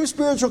the same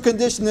spiritual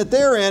condition that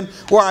they're in,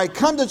 where I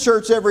come to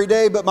church every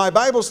day, but my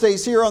Bible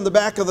stays here on the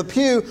back of the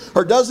pew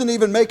or doesn't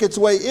even make its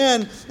way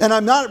in, and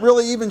I'm not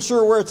really even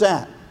sure where it's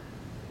at.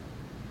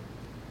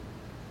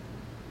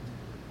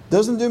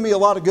 Doesn't do me a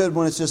lot of good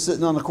when it's just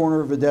sitting on the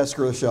corner of a desk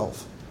or a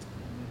shelf.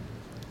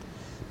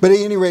 But at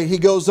any rate, he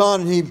goes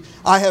on and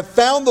I have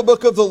found the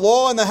book of the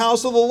law in the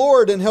house of the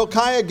Lord. And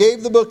Hilkiah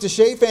gave the book to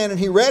Shaphan and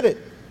he read it.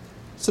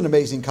 It's an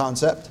amazing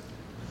concept.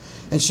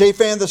 And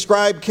Shaphan the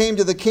scribe came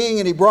to the king,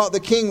 and he brought the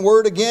king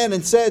word again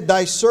and said,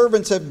 Thy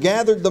servants have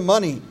gathered the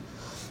money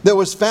that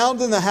was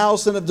found in the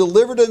house and have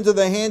delivered it into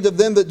the hand of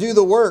them that do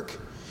the work.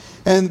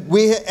 And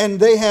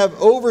they have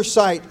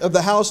oversight of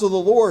the house of the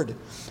Lord.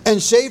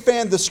 And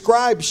Shaphan the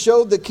scribe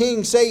showed the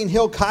king, saying,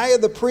 Hilkiah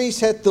the priest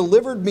hath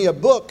delivered me a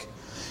book.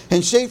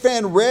 And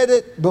Shaphan read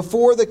it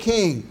before the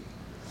king.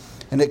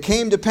 And it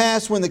came to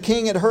pass, when the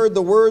king had heard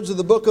the words of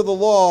the book of the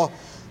law,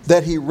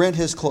 that he rent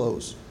his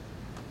clothes.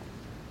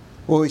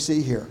 What do we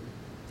see here?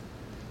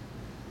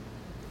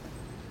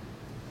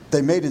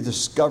 They made a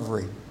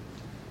discovery,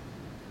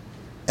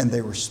 and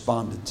they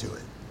responded to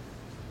it.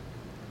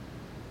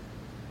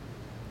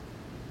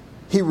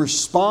 He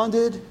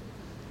responded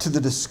to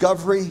the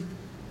discovery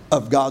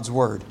of God's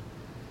Word.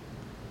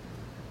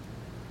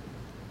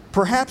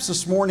 Perhaps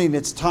this morning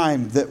it's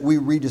time that we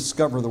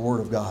rediscover the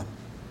Word of God.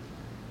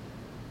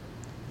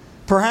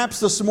 Perhaps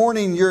this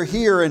morning you're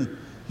here and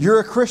you're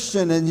a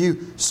Christian and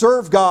you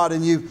serve God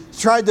and you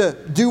tried to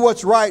do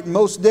what's right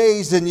most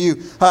days, and you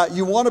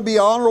want to be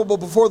honorable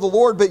before the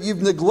Lord, but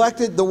you've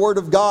neglected the Word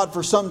of God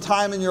for some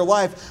time in your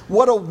life.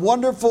 What a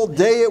wonderful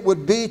day it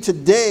would be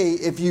today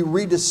if you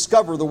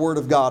rediscover the Word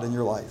of God in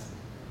your life.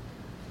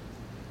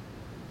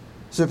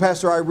 So,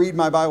 Pastor, I read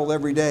my Bible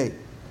every day.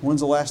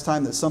 When's the last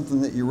time that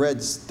something that you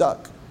read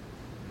stuck?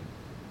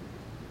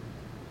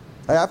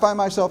 I find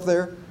myself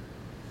there.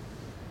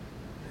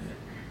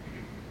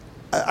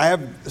 I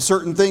have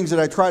certain things that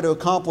I try to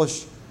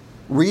accomplish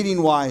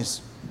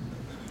reading-wise,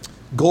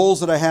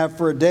 goals that I have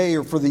for a day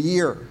or for the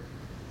year.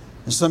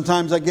 And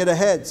sometimes I get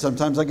ahead,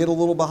 sometimes I get a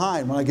little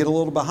behind. When I get a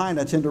little behind,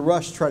 I tend to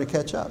rush to try to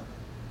catch up.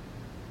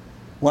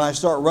 When I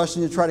start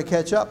rushing to try to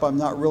catch up, I'm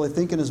not really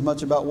thinking as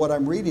much about what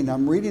I'm reading.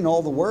 I'm reading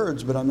all the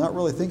words, but I'm not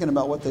really thinking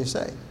about what they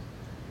say.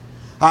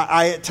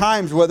 I at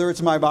times, whether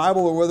it's my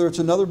Bible or whether it's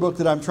another book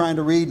that I'm trying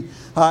to read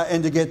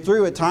and to get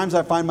through, at times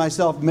I find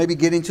myself maybe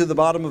getting to the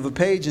bottom of a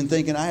page and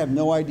thinking, I have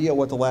no idea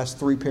what the last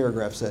 3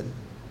 paragraphs said.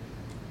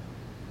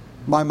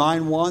 My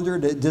mind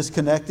wandered, it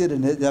disconnected,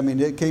 and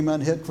it came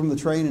unhit from the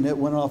train and it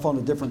went off on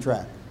a different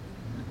track.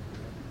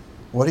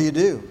 What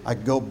do? I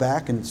go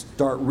back and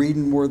start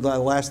reading where the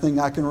last thing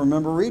I can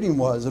remember reading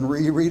was and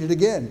reread it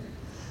again.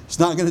 It's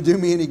not going to do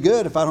me any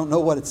good if I don't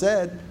know what it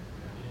said.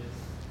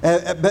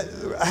 But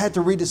I had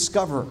to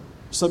rediscover.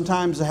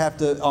 Sometimes I have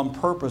to, on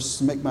purpose,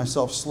 make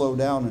myself slow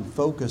down and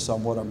focus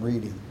on what I'm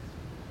reading.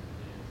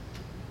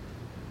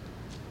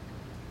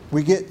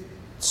 We get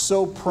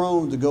so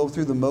prone to go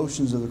through the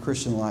motions of the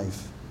Christian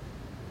life.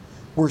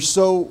 We're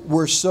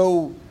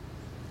so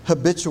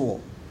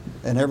habitual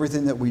in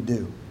everything that we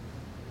do.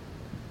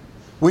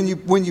 When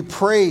you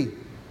pray,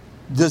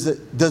 does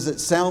it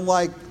sound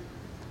like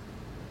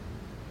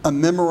a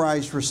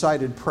memorized,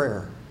 recited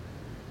prayer?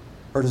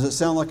 Or does it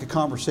sound like a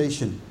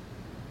conversation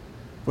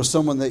with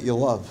someone that you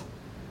love?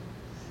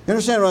 You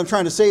understand what I'm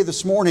trying to say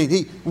this morning?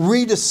 He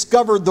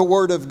rediscovered the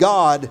Word of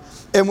God.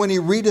 And when he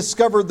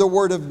rediscovered the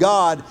Word of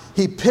God,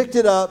 he picked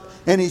it up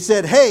and he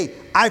said, hey,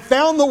 I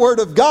found the Word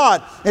of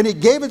God. And he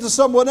gave it to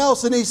someone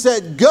else and he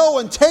said, go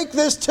and take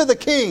this to the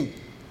king.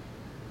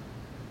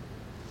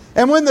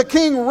 And when the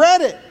king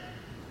read it,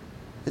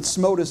 it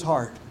smote his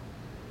heart.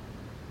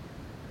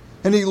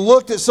 And he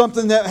looked at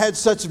something that had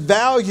such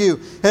value.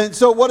 And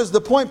so what is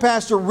the point,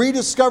 Pastor?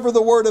 Rediscover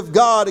the Word of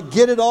God.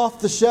 Get it off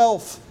the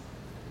shelf.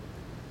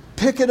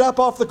 Pick it up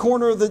off the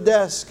corner of the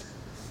desk.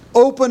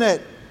 Open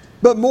it.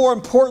 But more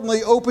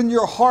importantly, open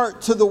your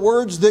heart to the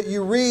words that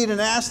you read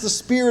and ask the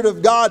Spirit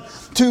of God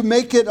to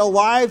make it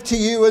alive to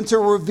you and to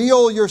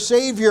reveal your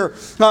Savior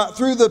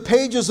through the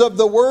pages of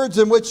the words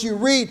in which you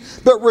read.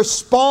 But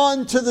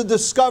respond to the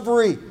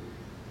discovery.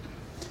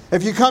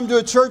 If you come to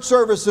a church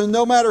service and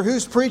no matter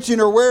who's preaching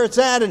or where it's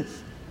at and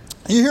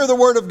you hear the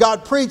Word of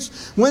God preached,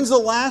 when's the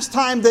last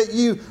time that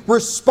you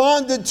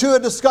responded to a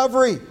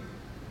discovery?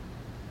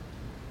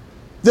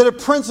 that a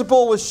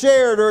principle was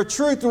shared or a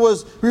truth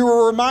was, we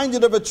were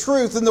reminded of a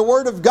truth, and the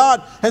Word of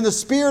God and the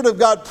Spirit of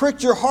God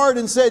pricked your heart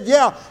and said,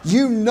 yeah,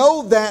 you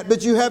know that,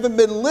 but you haven't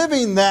been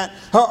living that,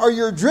 or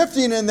you're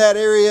drifting in that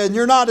area, and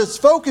you're not as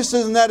focused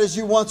in that as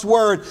you once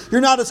were, and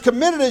you're not as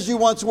committed as you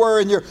once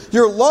were, and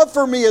your love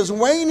for me is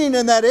waning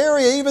in that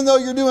area, even though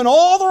you're doing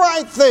all the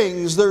right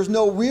things. There's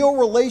no real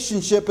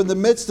relationship in the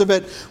midst of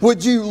it.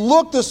 Would you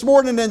look this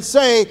morning and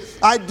say,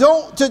 I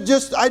don't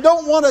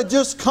want to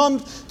just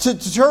come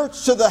to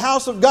church, to the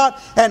house of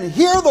God and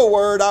hear the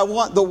Word. I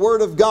want the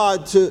Word of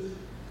God to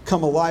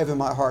come alive in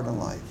my heart and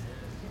life.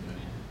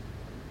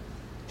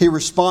 He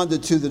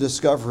responded to the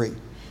discovery.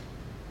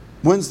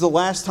 When's the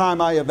last time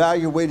I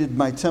evaluated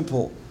my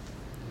temple?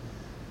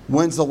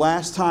 When's the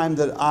last time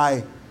that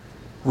I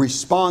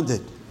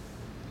responded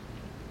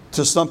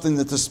to something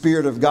that the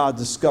Spirit of God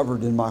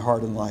discovered in my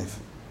heart and life?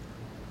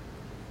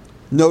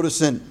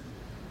 Notice in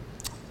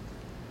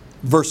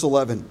verse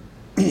 11.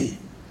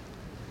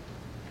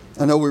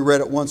 I know we read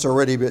it once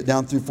already, but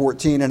down through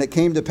 14. And it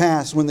came to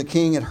pass, when the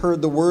king had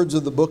heard the words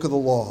of the book of the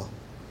law,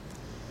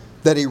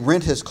 that he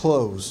rent his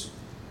clothes.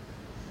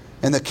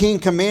 And the king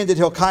commanded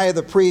Hilkiah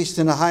the priest,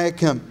 and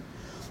Ahikam,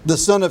 the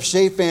son of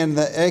Shaphan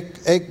the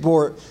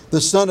Achbor,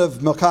 the son of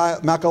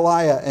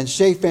Machaliah, and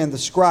Shaphan the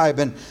scribe,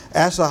 and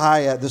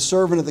Asahiah the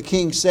servant of the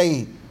king,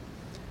 saying,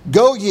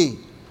 Go ye,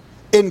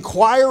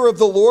 inquire of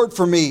the Lord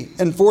for me,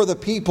 and for the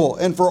people,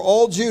 and for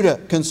all Judah,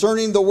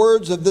 concerning the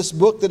words of this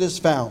book that is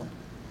found.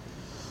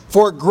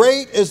 For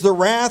great is the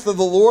wrath of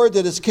the Lord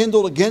that is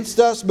kindled against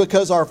us,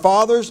 because our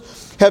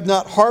fathers have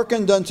not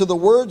hearkened unto the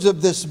words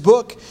of this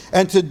book,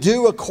 and to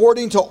do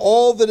according to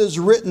all that is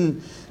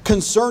written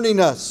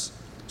concerning us.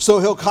 So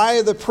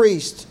Hilkiah the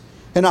priest,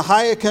 and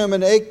Ahikam,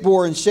 and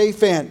Achbor, and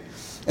Shaphan,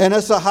 and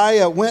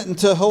Asahiah went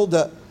unto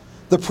Huldah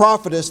the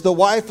prophetess, the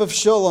wife of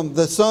Shallum,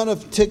 the son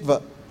of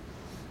Tikvah,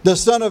 the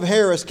son of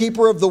Harris,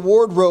 keeper of the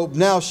wardrobe.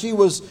 Now she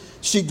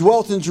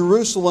dwelt in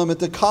Jerusalem at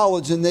the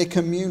college, and they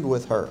communed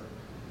with her.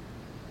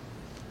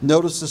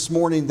 Notice this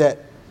morning that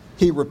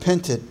he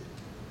repented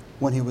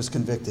when he was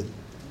convicted.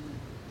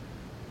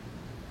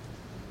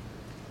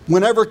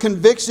 Whenever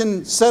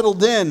conviction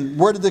settled in,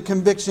 where did the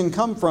conviction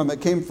come from?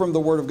 It came from the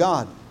Word of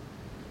God.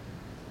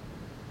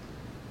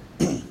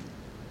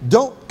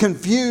 Don't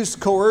confuse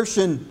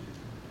coercion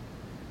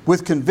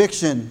with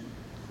conviction,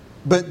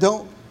 but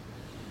don't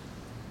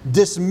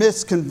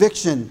dismiss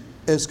conviction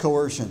as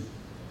coercion.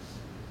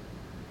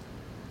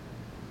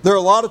 There are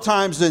a lot of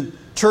times in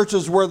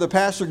churches where the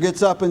pastor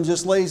gets up and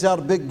just lays out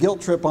a big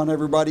guilt trip on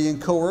everybody and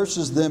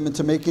coerces them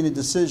into making a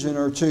decision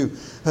or to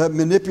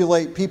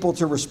manipulate people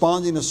to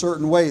responding a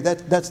certain way.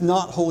 That's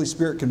not Holy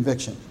Spirit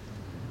conviction.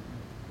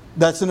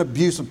 That's an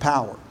abuse of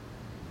power.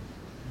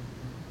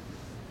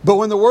 But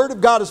when the Word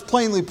of God is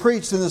plainly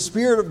preached and the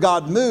Spirit of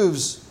God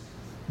moves,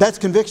 that's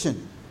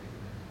conviction.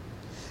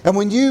 And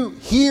when you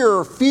hear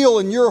or feel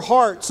in your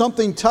heart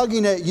something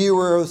tugging at you,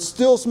 or a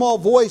still small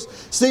voice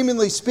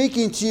seemingly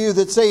speaking to you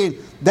that's saying,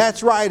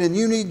 that's right, and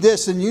you need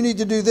this, and you need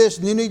to do this,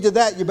 and you need to do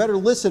that, you better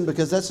listen,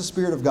 because that's the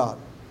Spirit of God.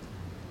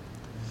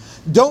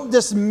 Don't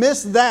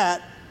dismiss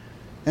that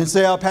and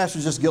say, oh,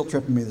 Pastor's just guilt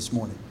tripping me this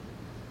morning.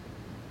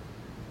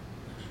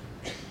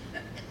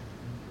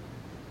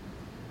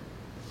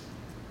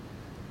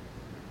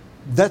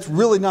 That's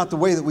really not the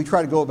way that we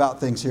try to go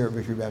about things here at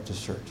Victory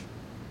Baptist Church.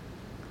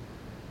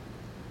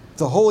 If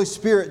the Holy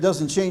Spirit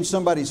doesn't change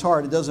somebody's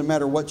heart, it doesn't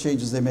matter what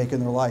changes they make in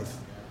their life.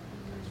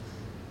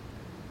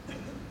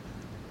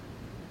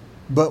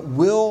 But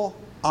will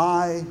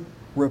I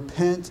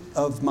repent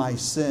of my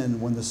sin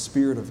when the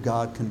Spirit of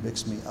God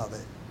convicts me of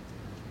it?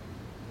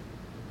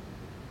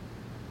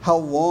 How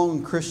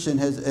long Christian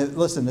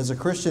listen, as a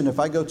Christian,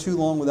 if I go too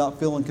long without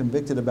feeling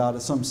convicted about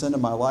it, some sin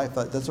in my life,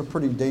 that's a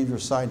pretty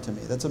dangerous sign to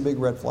me. That's a big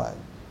red flag.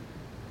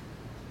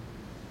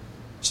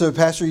 So,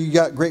 Pastor, you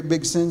got great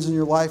big sins in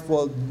your life?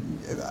 Well,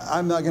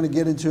 I'm not going to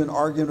get into an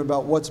argument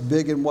about what's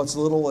big and what's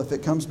little. If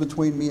it comes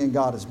between me and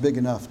God, it's big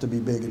enough to be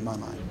big in my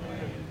mind.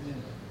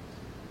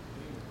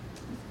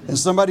 And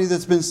somebody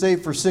that's been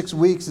saved for 6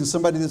 weeks and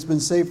somebody that's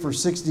been saved for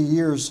 60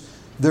 years,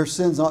 their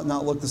sins ought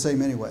not look the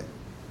same anyway.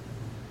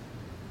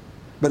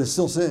 But it's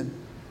still sin.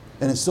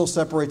 And it still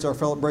separates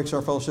breaks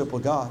our fellowship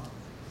with God.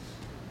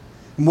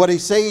 And what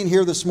he's saying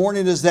here this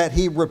morning is that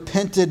he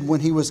repented when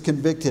he was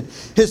convicted.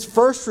 His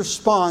first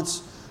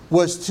response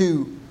was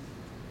to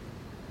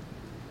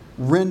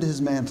rend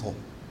his mantle.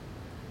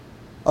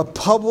 A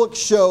public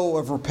show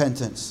of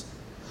repentance.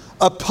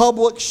 A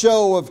public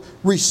show of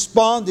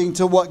responding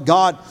to what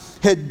God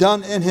had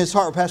done in his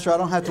heart. Pastor, I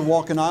don't have to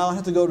walk an aisle. I don't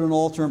have to go to an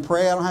altar and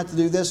pray. I don't have to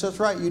do this. That's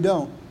right, you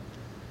don't.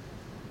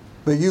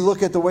 But you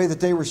look at the way that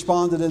they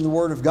responded in the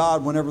Word of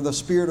God whenever the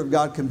Spirit of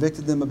God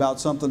convicted them about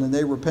something and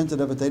they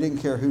repented of it. They didn't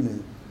care who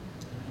knew.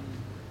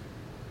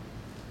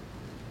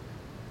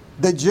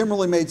 They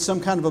generally made some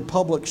kind of a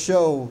public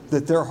show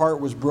that their heart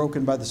was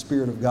broken by the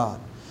Spirit of God.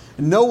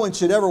 And no one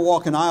should ever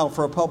walk an aisle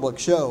for a public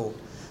show.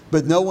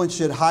 But no one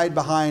should hide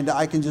behind,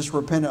 I can just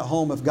repent at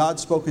home. If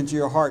God's spoken to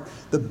your heart,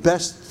 the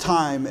best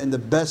time and the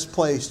best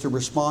place to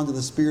respond to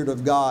the Spirit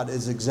of God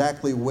is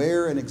exactly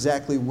where and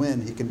exactly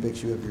when He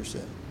convicts you of your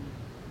sin.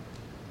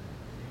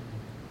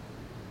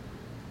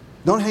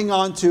 Don't hang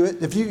on to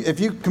it. If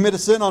you commit a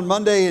sin on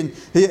Monday and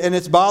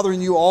it's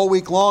bothering you all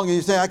week long, and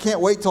you say, I can't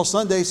wait till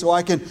Sunday so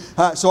I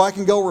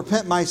can go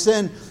repent my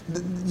sin,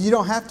 you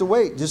don't have to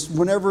wait. Just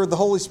whenever the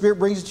Holy Spirit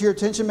brings it to your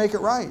attention, make it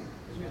right.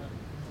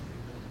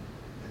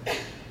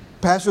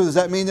 Pastor, does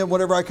that mean that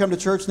whenever I come to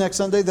church next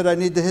Sunday that I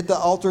need to hit the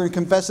altar and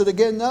confess it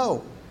again?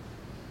 No.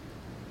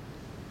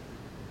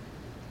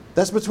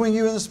 That's between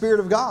you and the Spirit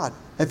of God.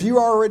 If you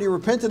already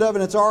repented of it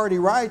and it's already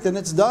right, then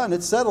it's done.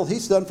 It's settled.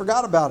 He's done.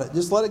 Forgot about it.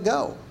 Just let it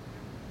go.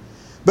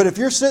 But if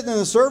you're sitting in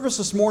the service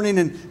this morning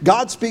and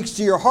God speaks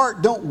to your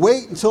heart, don't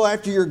wait until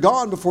after you're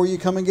gone before you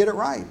come and get it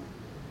right.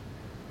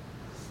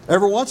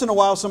 Every once in a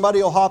while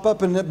somebody will hop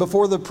up and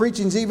before the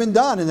preaching's even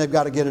done and they've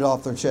got to get it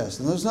off their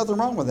chest. And there's nothing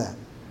wrong with that.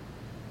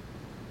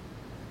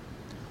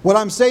 What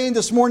I'm saying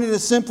this morning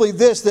is simply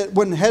this, that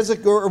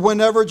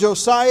whenever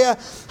Josiah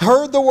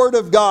heard the word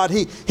of God,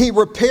 he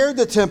repaired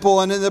the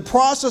temple, and in the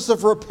process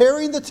of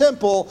repairing the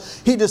temple,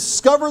 he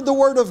discovered the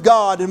word of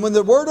God. And when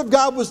the word of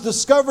God was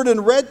discovered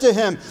and read to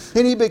him,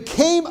 and he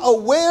became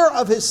aware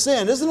of his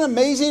sin. Isn't it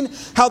amazing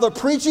how the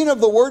preaching of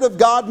the word of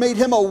God made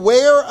him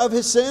aware of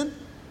his sin?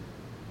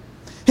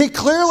 He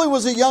clearly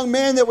was a young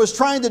man that was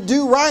trying to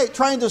do right,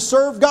 trying to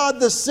serve God.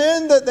 The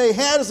sin that they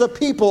had as a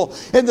people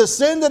and the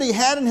sin that he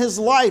had in his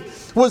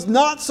life was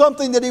not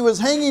something that he was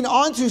hanging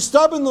on to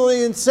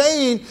stubbornly and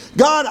saying,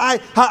 God,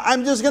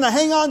 I'm just going to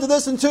hang on to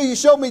this until you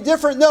show me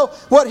different. No,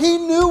 what he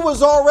knew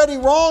was already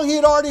wrong, he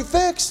had already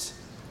fixed.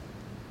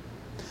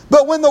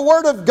 But when the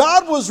Word of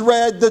God was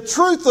read, the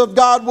truth of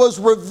God was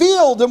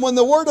revealed. And when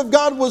the Word of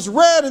God was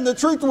read and the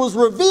truth was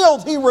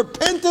revealed, he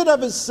repented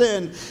of his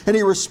sin and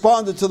he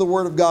responded to the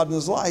Word of God in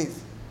his life.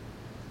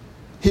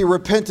 He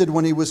repented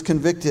when he was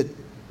convicted.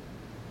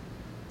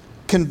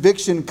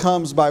 Conviction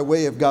comes by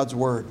way of God's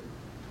Word.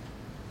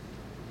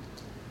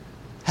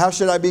 How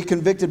should I be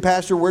convicted,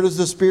 Pastor? Where does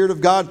the Spirit of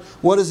God,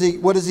 what does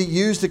he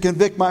use to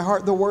convict my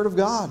heart? The Word of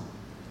God.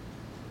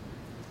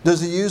 Does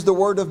he use the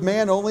word of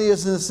man? Only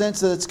as in the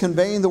sense that it's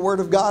conveying the word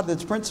of God and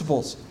its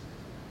principles.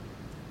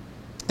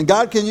 And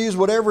God can use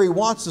whatever he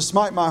wants to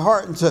smite my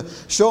heart and to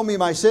show me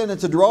my sin and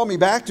to draw me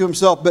back to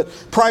himself. But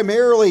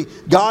primarily,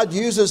 God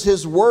uses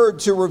his word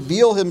to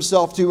reveal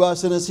himself to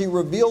us. And as he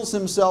reveals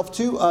himself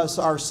to us,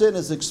 our sin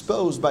is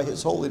exposed by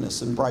his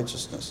holiness and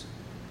righteousness.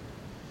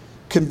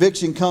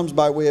 Conviction comes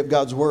by way of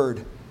God's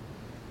word.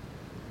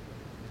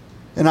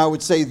 And I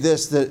would say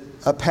this, that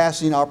a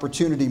passing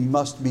opportunity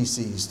must be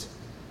seized.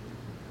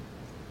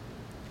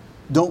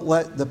 Don't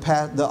let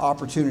the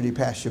opportunity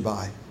pass you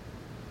by.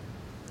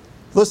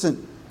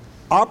 Listen,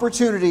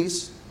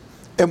 opportunities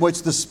in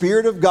which the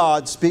Spirit of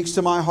God speaks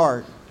to my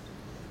heart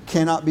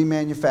cannot be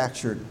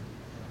manufactured,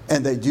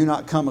 and they do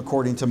not come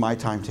according to my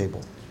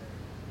timetable.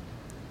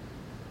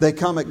 They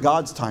come at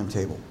God's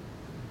timetable.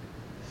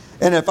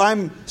 And if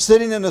I'm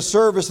sitting in a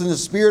service and the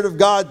Spirit of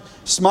God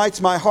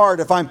smites my heart,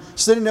 if I'm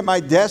sitting at my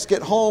desk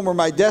at home or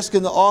my desk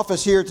in the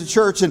office here at the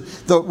church and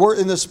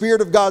the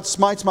Spirit of God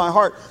smites my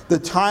heart, the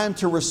time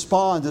to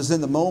respond is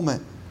in the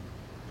moment.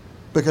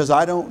 Because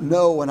I don't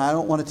know and I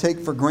don't want to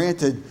take for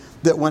granted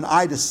that when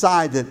I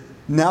decide that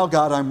now,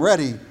 God, I'm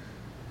ready,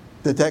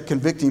 that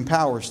convicting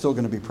power is still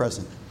going to be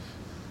present.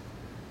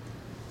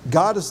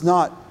 God is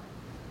not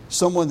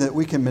someone that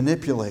we can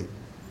manipulate.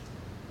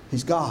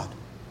 He's God.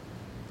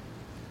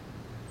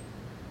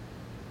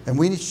 And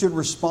we should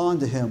respond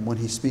to him when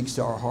he speaks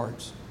to our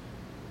hearts.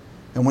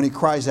 And when he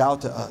cries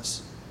out to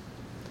us.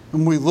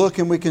 When we look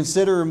and we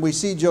consider and we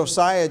see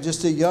Josiah,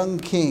 just a young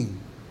king.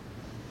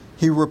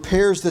 He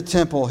repairs the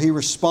temple. He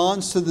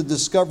responds to the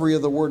discovery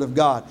of the Word of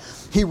God.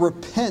 He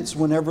repents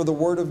whenever the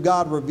Word of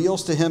God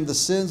reveals to him the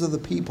sins of the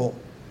people.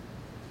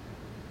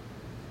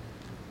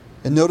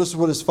 And notice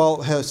what his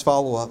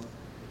follow-up.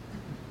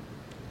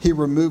 He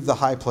removed the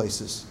high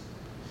places.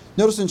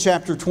 Notice in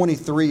chapter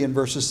 23 and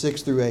verses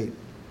 6 through 8.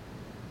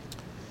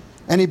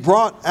 And he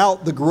brought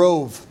out the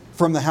grove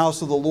from the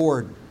house of the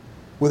Lord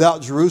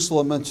without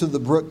Jerusalem unto the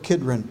brook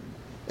Kidron,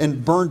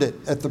 and burned it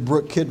at the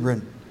brook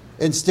Kidron,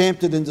 and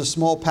stamped it into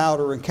small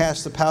powder, and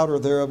cast the powder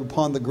thereof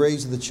upon the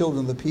graves of the children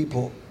of the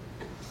people.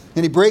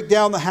 And he brake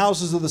down the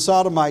houses of the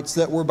Sodomites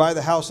that were by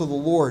the house of the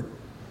Lord,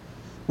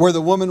 where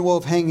the woman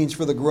wove hangings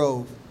for the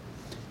grove.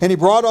 And he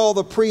brought all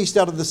the priests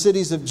out of the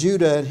cities of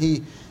Judah, and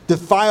he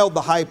defiled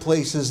the high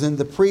places, and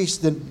the priests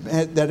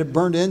that had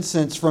burned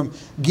incense from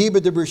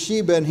Geba to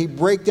Beersheba, and he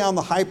brake down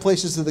the high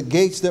places of the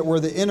gates that were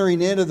the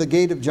entering in of the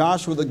gate of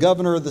Joshua, the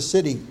governor of the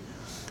city,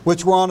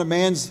 which were on a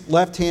man's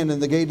left hand in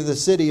the gate of the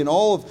city. And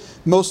all of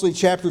mostly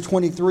chapter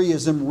 23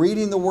 is him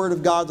reading the word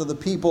of God to the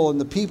people,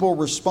 and the people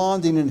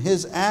responding in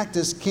his act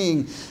as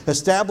king,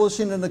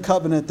 establishing in the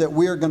covenant that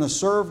we are going to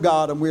serve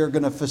God and we are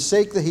going to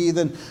forsake the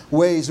heathen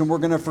ways, and we're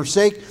going to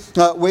forsake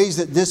ways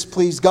that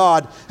displease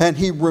God. And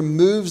he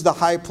removes the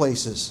high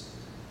places.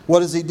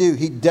 What does he do?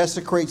 He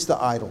desecrates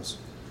the idols.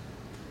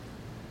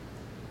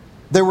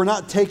 They were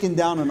not taken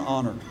down in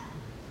honor.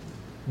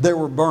 They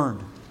were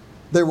burned.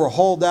 They were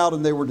hauled out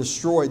and they were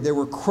destroyed. They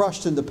were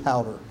crushed into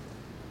powder.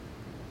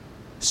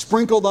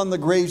 Sprinkled on the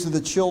graves of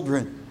the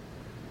children.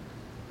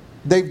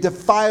 They've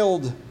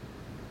defiled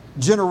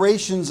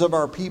generations of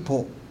our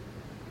people.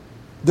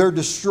 They're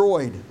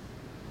destroyed.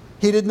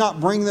 He did not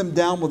bring them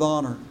down with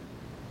honor.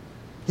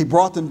 He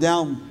brought them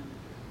down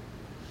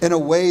in a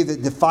way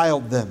that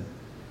defiled them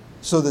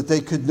so that they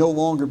could no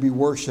longer be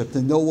worshiped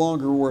and no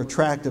longer were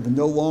attractive and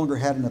no longer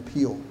had an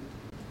appeal.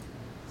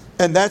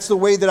 And that's the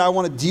way that I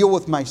want to deal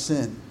with my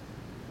sin.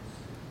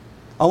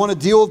 I want to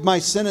deal with my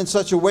sin in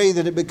such a way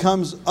that it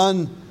becomes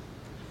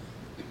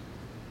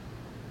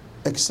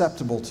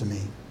unacceptable to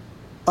me,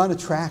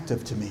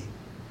 unattractive to me,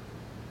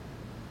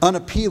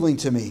 unappealing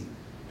to me.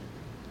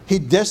 He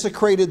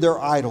desecrated their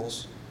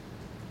idols.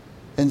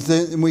 And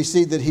then we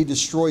see that he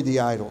destroyed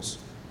the idols.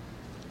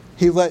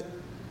 He left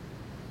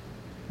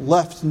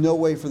no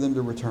way for them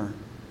to return.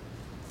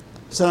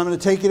 He said, I'm going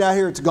to take it out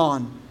here. It's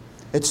gone.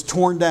 It's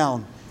torn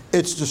down.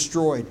 It's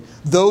destroyed.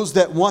 Those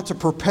that want to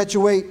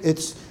perpetuate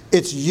its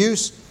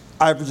use,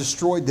 I've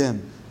destroyed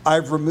them.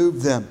 I've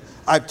removed them.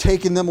 I've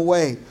taken them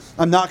away.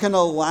 I'm not going to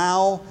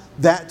allow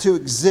that to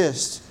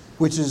exist,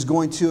 which is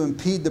going to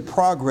impede the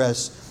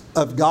progress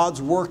of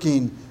God's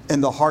working in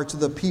the hearts of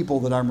the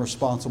people that I'm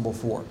responsible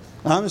for.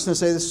 And I'm just going to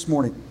say this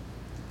morning.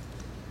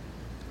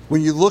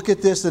 When you look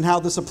at this and how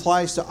this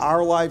applies to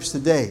our lives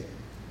today,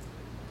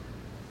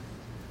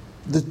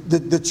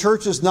 the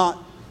church is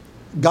not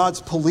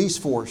God's police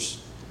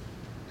force.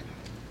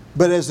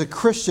 But as a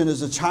Christian,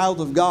 as a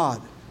child of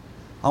God,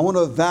 I want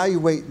to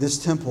evaluate this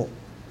temple.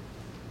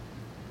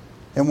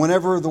 And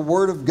whenever the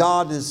Word of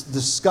God is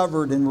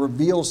discovered and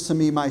reveals to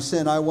me my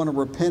sin, I want to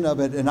repent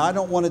of it. And I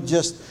don't want to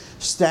just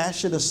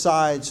stash it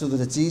aside so that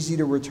it's easy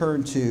to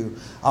return to.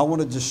 I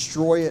want to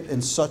destroy it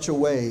in such a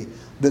way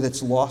that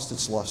it's lost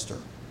its luster.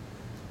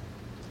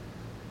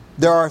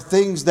 There are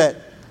things that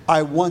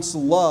I once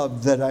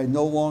loved that I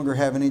no longer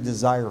have any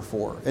desire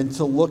for. And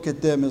to look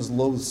at them as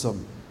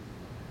loathsome.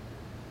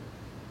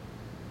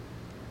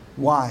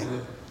 Why?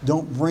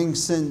 Don't bring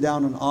sin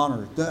down in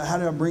honor. How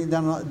do I bring it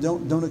down?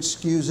 Don't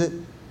excuse it.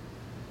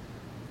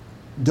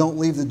 Don't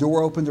leave the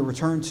door open to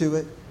return to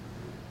it.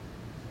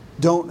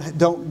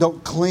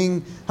 Don't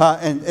cling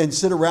and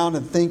sit around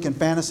and think and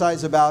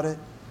fantasize about it.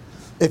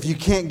 If you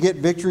can't get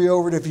victory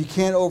over it, if you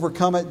can't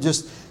overcome it,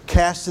 just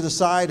cast it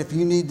aside. If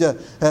you need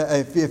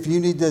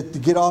to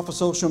get off of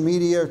social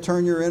media or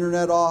turn your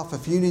internet off,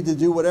 if you need to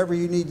do whatever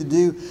you need to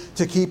do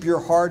to keep your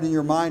heart and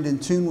your mind in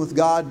tune with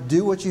God,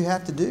 do what you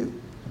have to do.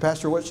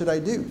 Pastor, what should I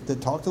do? To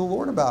talk to the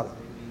Lord about it.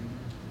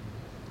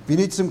 If you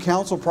need some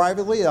counsel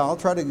privately, I'll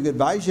try to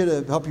advise you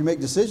to help you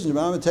make decisions.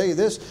 But I'm going to tell you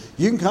this.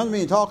 You can come to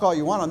me and talk all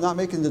you want. I'm not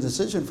making the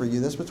decision for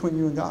you. That's between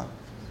you and God.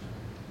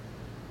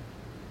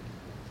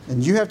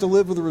 And you have to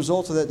live with the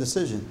results of that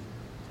decision.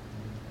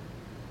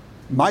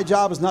 My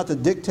job is not to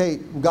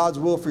dictate God's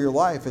will for your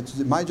life. It's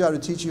my job to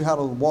teach you how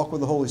to walk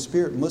with the Holy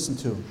Spirit and listen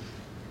to Him.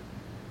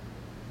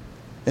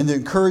 And to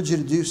encourage you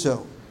to do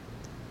so.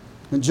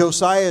 And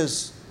Josiah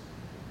is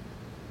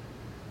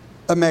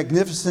a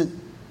magnificent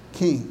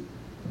king.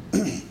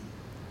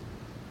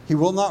 He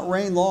will not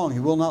reign long. He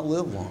will not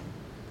live long.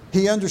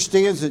 He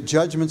understands that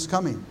judgment's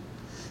coming.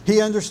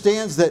 He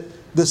understands that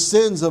the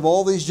sins of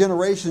all these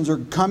generations are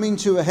coming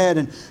to a head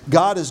and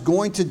God is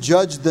going to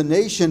judge the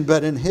nation.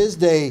 But in His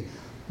day,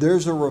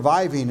 there's a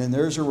reviving and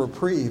there's a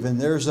reprieve and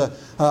there's a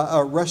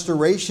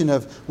restoration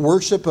of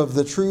worship of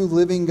the true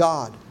living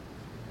God.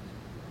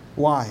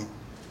 Why?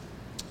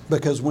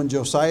 Because when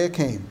Josiah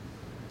came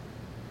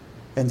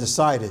and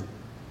decided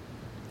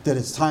that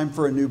it's time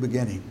for a new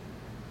beginning,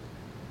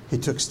 he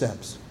took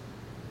steps.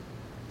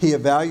 He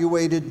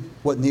evaluated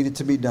what needed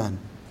to be done.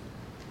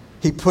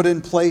 He put in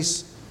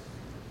place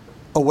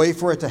a way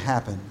for it to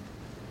happen.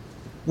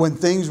 When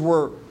things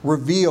were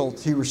revealed,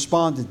 he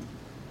responded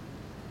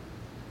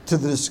to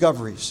the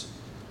discoveries.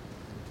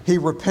 He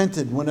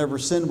repented whenever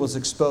sin was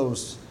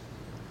exposed.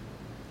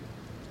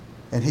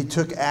 And he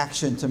took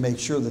action to make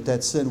sure that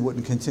that sin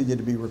wouldn't continue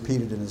to be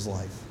repeated in his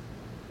life.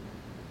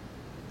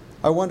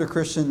 I wonder,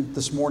 Christian,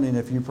 this morning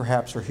if you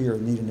perhaps are here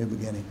and need a new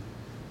beginning.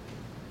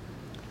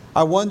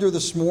 I wonder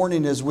this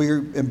morning as we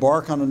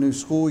embark on a new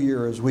school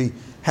year, as we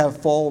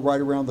have fall right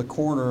around the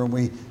corner and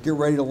we get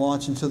ready to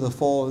launch into the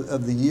fall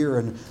of the year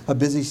and a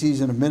busy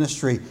season of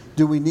ministry,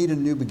 do we need a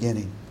new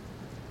beginning?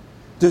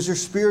 Does your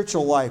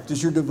spiritual life,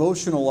 does your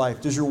devotional life,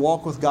 does your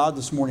walk with God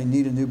this morning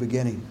need a new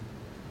beginning?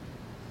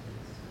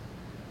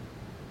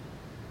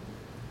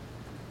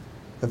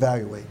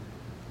 Evaluate.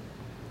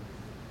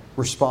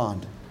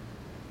 Respond.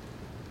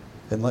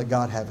 And let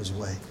God have His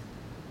way.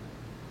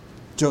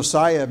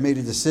 Josiah made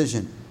a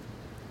decision.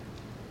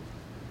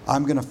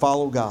 I'm going to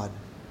follow God.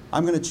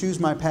 I'm going to choose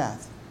my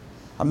path.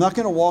 I'm not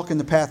going to walk in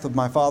the path of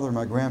my father and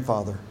my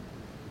grandfather.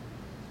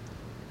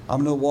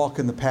 I'm going to walk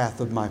in the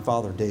path of my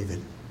father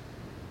David.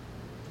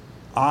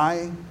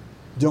 I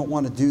don't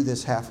want to do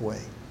this halfway.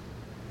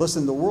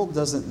 Listen, the world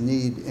doesn't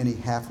need any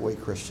halfway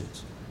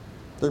Christians.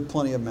 There are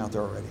plenty of them out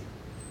there already.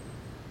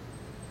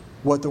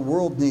 What the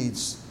world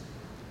needs,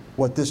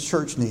 what this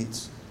church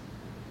needs,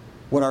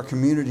 what our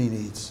community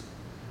needs,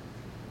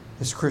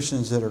 is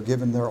Christians that are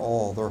giving their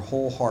all, their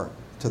whole heart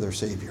to their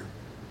Savior.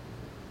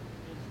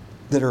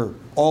 That are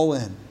all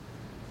in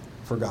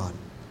for God.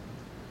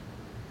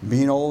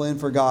 Being all in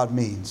for God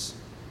means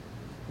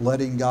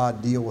letting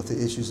God deal with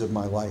the issues of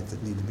my life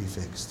that need to be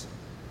fixed.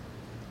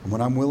 And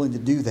when I'm willing to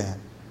do that,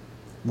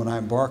 when I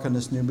embark on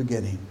this new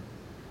beginning,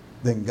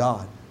 then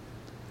God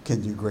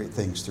can do great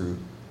things through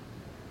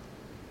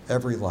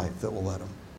every life that will let Him.